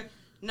 I don't know.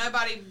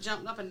 Nobody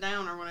jumped up and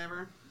down or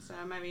whatever. So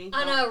maybe.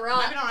 I know,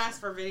 right? Maybe don't ask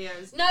for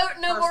videos. No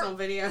Personal more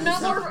videos. No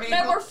of more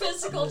people.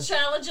 physical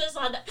challenges.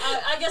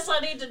 I guess I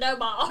need to know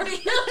my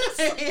audience.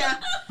 Yeah.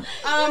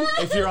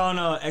 If you're on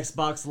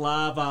Xbox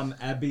Live, I'm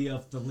Abby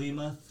of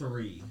Thelema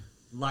 3.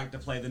 Like to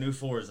play the new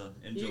Forza.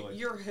 Enjoy.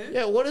 You're who?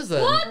 Yeah, what is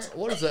that?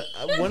 What is that?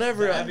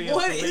 Whenever Abby of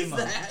What Thelema. is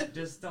that?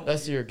 Just don't.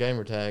 that's your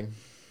gamer tag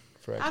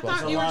for Xbox. I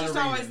thought a you were lot just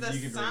of always reading. the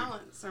You can read.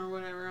 silence or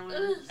whatever on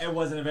there. It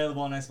wasn't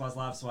available on Xbox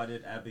Live, so I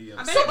did Abby of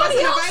I bet Somebody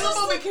it else wasn't is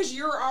available the- because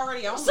you're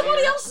already on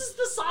Somebody there. else is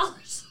the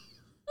silence.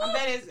 I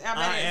bet it's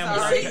I am,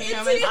 already but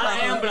him. I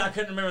am, but I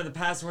couldn't remember the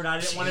password. I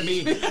didn't want to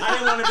be. I didn't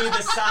want to be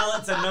the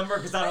silence a number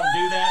because I don't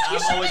do that.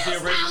 I'm always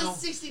the original.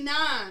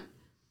 69.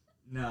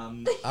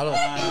 No,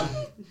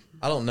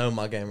 I don't know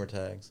my gamer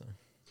tag. So.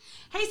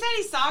 He said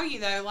he saw you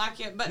though, like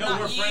it, but no,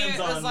 not we're you. friends It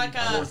was on like a.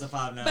 Forza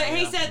 5 now. But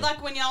he yeah. said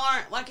like when y'all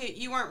aren't like it,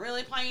 you weren't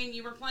really playing,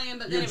 you were playing,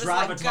 but then Your it was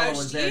like Drivatar Ghost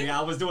was there. you. Yeah,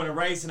 I was doing a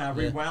race and I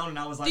rewound and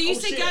I was like, Do you oh,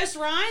 see shit. Ghost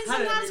Ryan How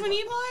did it sometimes when rewind?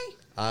 you play?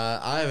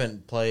 I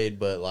haven't played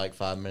but like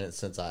 5 minutes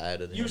since I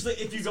added him. Usually,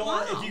 if you go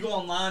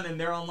online and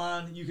they're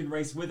online, you can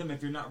race with them.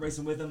 If you're not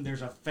racing with them,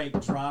 there's a fake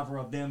driver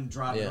of them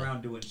driving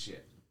around doing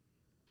shit.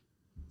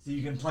 So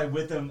you can play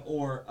with them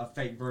or a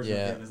fake version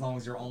of them as long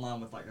as you're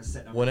online with like a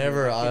set number.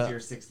 Whenever like 50 I or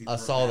 60 I per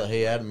saw that map.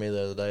 he added me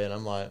the other day, and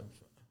I'm like,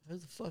 who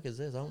the fuck is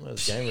this? I don't know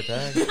his gamer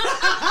tag.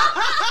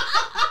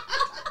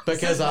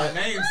 Because my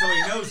name, so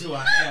he knows who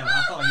I am.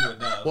 I thought he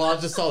would know. Well,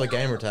 I just saw the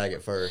gamer tag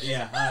at first.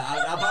 Yeah,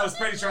 I was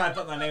pretty sure I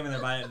put my name in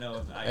there, but I didn't know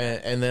if I.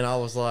 And then I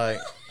was like,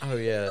 oh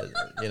yeah,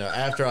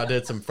 after I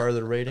did some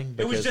further reading.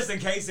 It was just in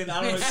case, and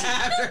I don't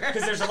know,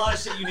 because there's a lot of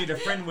shit you need a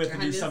friend with to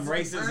do some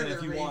races, and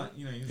if you want,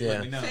 you just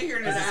let me know.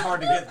 Because it's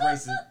hard to get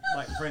races,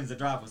 like friends that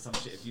drive with some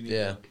shit if you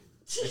need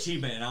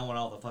achievement, and I want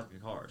all the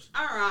fucking cars.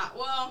 All right,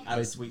 well, I have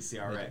a sweet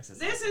CRX.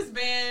 This has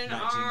been our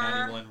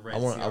 1991 red I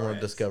want CRX. to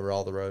discover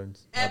all the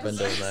roads. I've been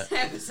doing that.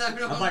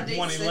 episode on I'm like DC.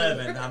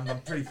 111.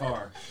 I'm pretty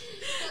far.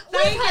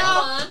 Thank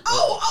y'all.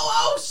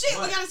 Oh shit!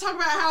 We got to talk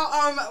about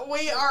how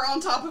we are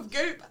on top of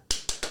Goop.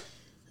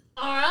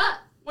 All right.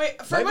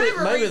 Wait, for Maybe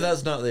whatever reason,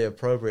 that's not the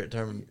appropriate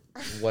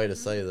way to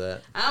say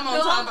that. I'm on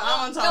top of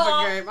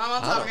Goop. I'm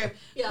on top of Goop.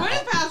 Yeah.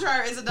 Gwyneth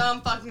Paltrow is a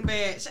dumb fucking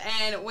bitch,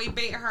 and we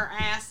beat her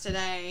ass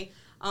today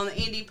on the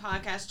indie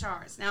podcast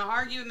charts. Now,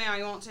 argue with me all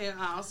you want to.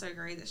 I also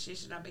agree that she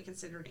should not be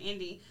considered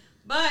indie,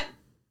 but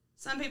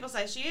some people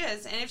say she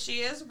is, and if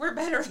she is, we're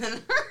better than her.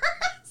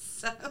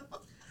 So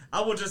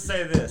I will just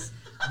say this: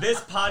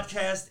 this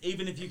podcast,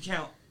 even if you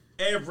count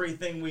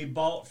everything we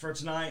bought for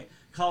tonight,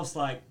 cost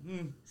like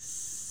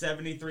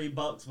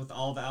 $73 with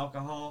all the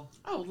alcohol.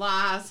 Oh,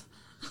 lies.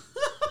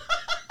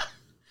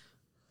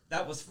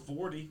 That was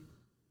 40.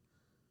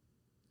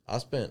 I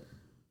spent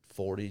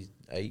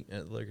 48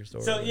 at the liquor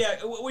store. So yeah,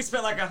 we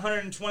spent like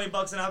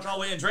 $120 in alcohol.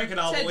 We didn't drink it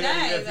all, but we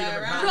didn't get a few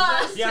different kinds.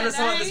 Right. Yeah, I'm just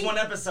on this one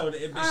episode.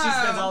 She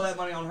spends all that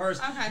money on hers.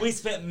 Okay. We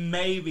spent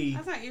maybe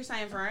I thought you were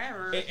saying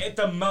forever. at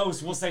the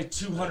most, we'll say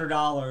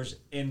 $200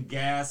 in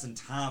gas and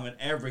time and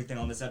everything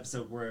on this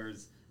episode,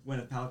 whereas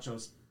Gwyneth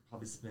Paltrow's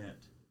probably spent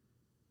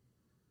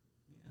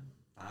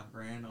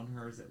 $5,000 on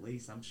hers at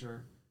least, I'm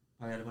sure.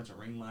 Probably had a bunch of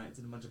ring lights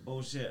and a bunch of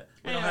bullshit.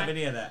 We don't have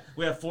any of that.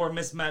 We have 4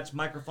 mismatched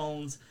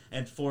microphones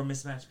and 4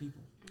 mismatched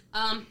people.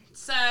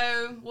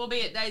 So we'll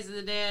be at Days of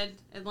the Dead,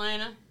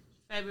 Atlanta,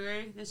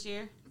 February this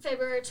year.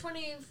 February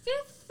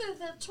 25th through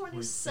the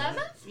 27th?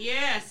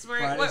 Yes,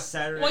 Friday,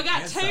 Saturday, we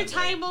got and 2 Sunday.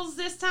 tables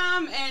this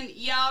time, and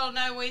y'all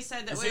know we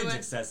said that That we seems would.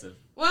 excessive.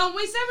 Well,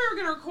 we said we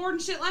were going to record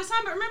and shit last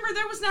time, but remember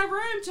there was no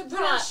room to put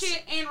our Right.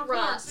 shit and record.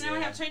 Right. So now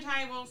we have 2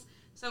 tables,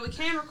 so we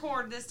can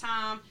record this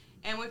time.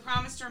 And we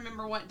promise to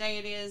remember what day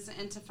it is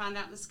and to find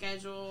out the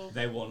schedule.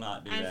 They will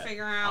not do and that.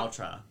 figure out. I'll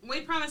try.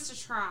 We promise to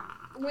try.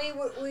 We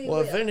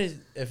Well,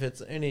 if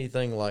it's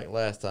anything like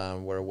last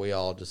time where we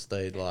all just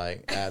stayed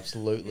like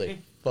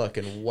absolutely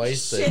fucking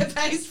wasted. Shit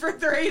faced for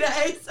 3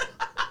 days.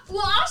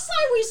 Well, I say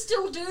we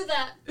still do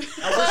that. We're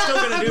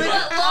still gonna do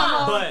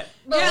that,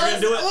 But Yeah, We're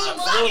gonna do it. Well,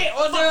 fuck it.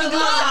 We'll do it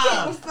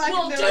live. We'll fucking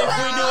We'll do do it it. If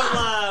we do it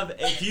live. live,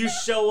 if you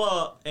show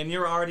up and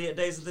you're already at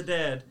Days of the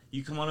Dead,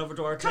 you come on over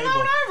to our Come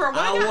table. on over. We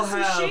I got will some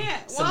have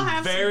shit. We'll some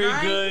have some very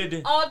drink.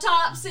 good,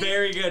 Autopsy.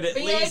 very good, at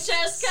least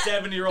VHS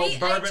 7-year-old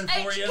bourbon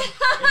for you.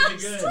 It'll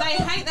be good. They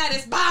hate that.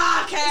 It's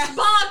podcast.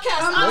 Podcast.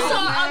 Come I'm on,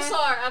 sorry. man. I'm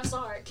sorry. I'm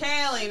sorry.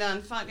 Kelly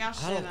done fuck y'all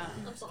shit don't- up.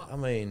 I'm sorry. I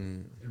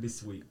mean, It'll be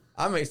sweet.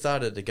 I'm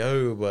excited to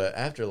go, but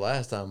after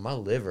last time, my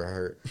liver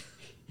hurt.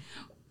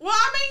 Well,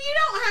 I mean, you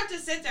don't have to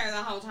sit there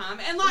the whole time,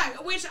 and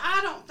like, which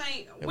I don't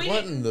think It we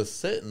wasn't didn't. the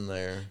sitting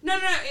there. No,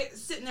 it's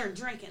sitting there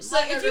drinking. Sitting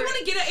Like, if there you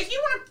want to if you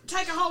want to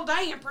take a whole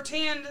day and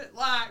pretend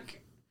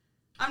like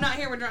I'm not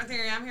here with Drunk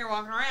Theory, I'm here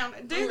walking around,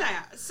 do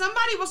that.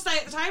 Somebody will stay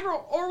at the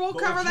table, or we'll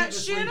But cover we can't that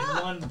just shit leave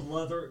up. one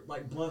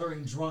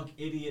bluthering drunk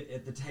idiot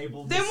at the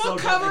table. Then that's we'll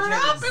so drunk cover they it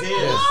can't up, and exist.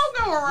 we'll all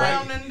go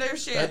around and do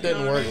shit. That you know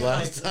didn't what I work mean?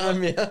 last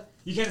time, yeah.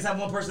 You can't just have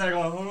one person there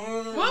going.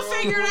 We'll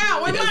figure it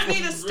out. We might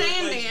need a Like,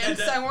 stand-in,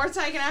 that- so we're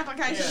taking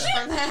applications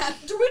Yeah. for that.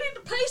 Do we need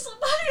to pay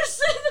somebody to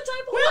sit at the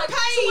table? We'll like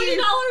pay you. $20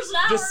 an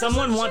hour. Does or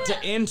someone some want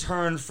shit? to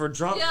intern for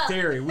Drunk Yeah.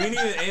 Theory? We need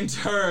an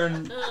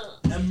intern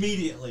Uh,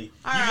 immediately.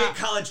 All You right. get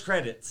college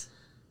credits.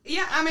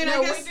 Yeah, I mean,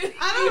 No, I guess we do-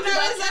 I don't we know. do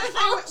not Is that a get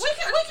thing? college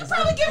We could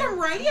probably give them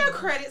radio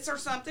credits or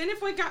something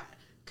if we got.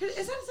 Is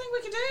that a thing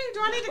we could do? Do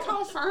I need to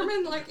call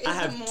Furman like in I the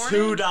have morning?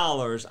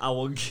 $2 I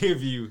will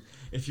give you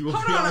if you will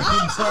Hold be on, our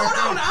hold on.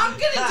 intern. I'm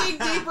gonna dig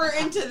deeper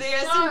into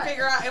this and Alright.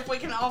 figure out if we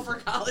can offer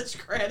college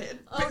credit.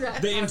 Okay.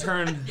 The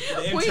intern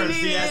We need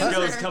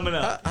fiasco is an coming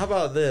up. How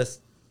about this?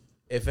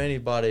 If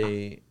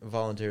anybody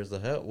volunteers to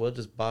help, we'll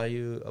just buy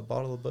you a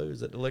bottle of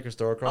booze at the liquor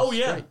store across Oh the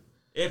yeah, street.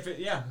 if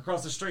it,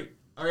 across the street,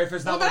 or if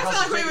it's Well, not but I across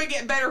feel like the we street. would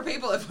get better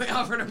people if we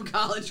offered them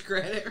college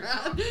credit,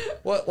 right?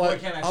 What? Well, we What?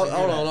 can't Hold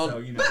actually do that, on. so,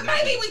 you know. But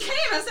maybe we can.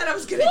 I said I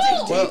was gonna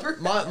Well, dig deeper.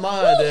 Well,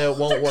 my idea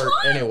won't the work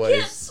con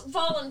anyways. gets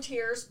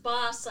volunteers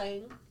by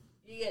saying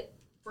you get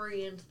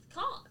free into the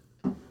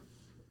con.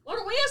 Why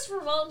don't we ask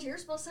for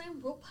volunteers by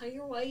saying we'll pay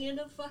your way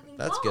into the fucking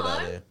That's a con? good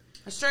idea.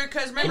 That's true,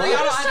 because remember, And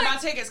y'all I don't have to buy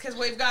understand- tickets because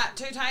we've got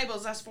 2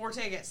 tables. That's 4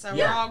 tickets, so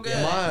Yeah. we're all good.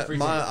 Yeah. Free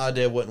My tickets.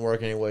 idea wouldn't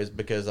work anyways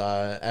because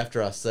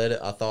after I said it,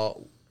 I thought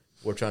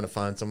we're trying to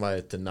find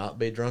somebody to not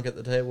be drunk at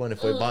the table, and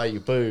if we buy you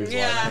booze,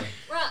 Yeah. like,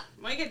 Right.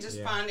 We could just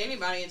Yeah. find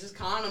anybody and just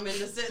con them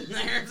into sitting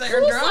there if So they're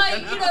it's drunk like,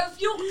 enough. you know,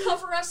 if you'll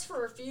cover us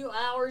for a few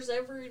hours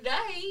every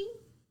day,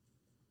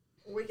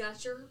 we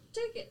got your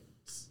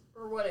tickets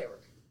or whatever.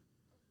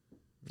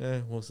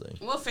 yeah, we'll see.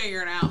 We'll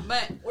figure it out,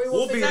 but We will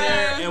We'll be figure it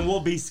there out. and we'll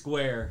be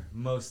square,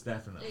 most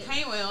definitely.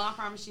 he will. I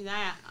promise you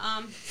that.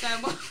 So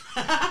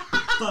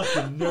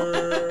Fucking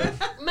nerd.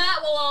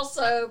 Matt will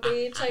also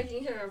be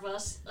taking care of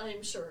us,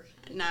 I'm sure.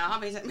 no, I'll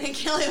be. Me and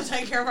Kelly will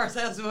take care of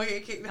ourselves and we'll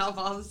get kicked off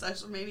all the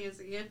social medias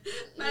again.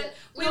 But Yeah.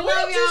 we No, love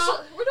don't do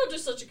y'all. we don't do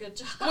such a good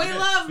job. We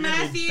love You're a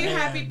Matthew. big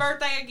Happy fan.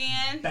 birthday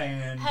again.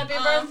 Fan. Happy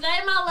Um,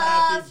 birthday, my love.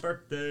 Happy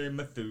birthday,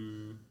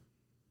 Matthew.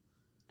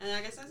 And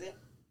I guess that's it.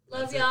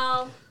 Love That's it.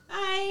 y'all.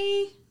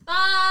 Bye.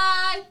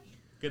 Bye.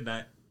 Good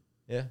night.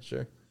 Yeah,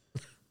 sure.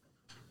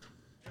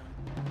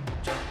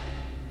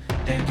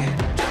 They're getting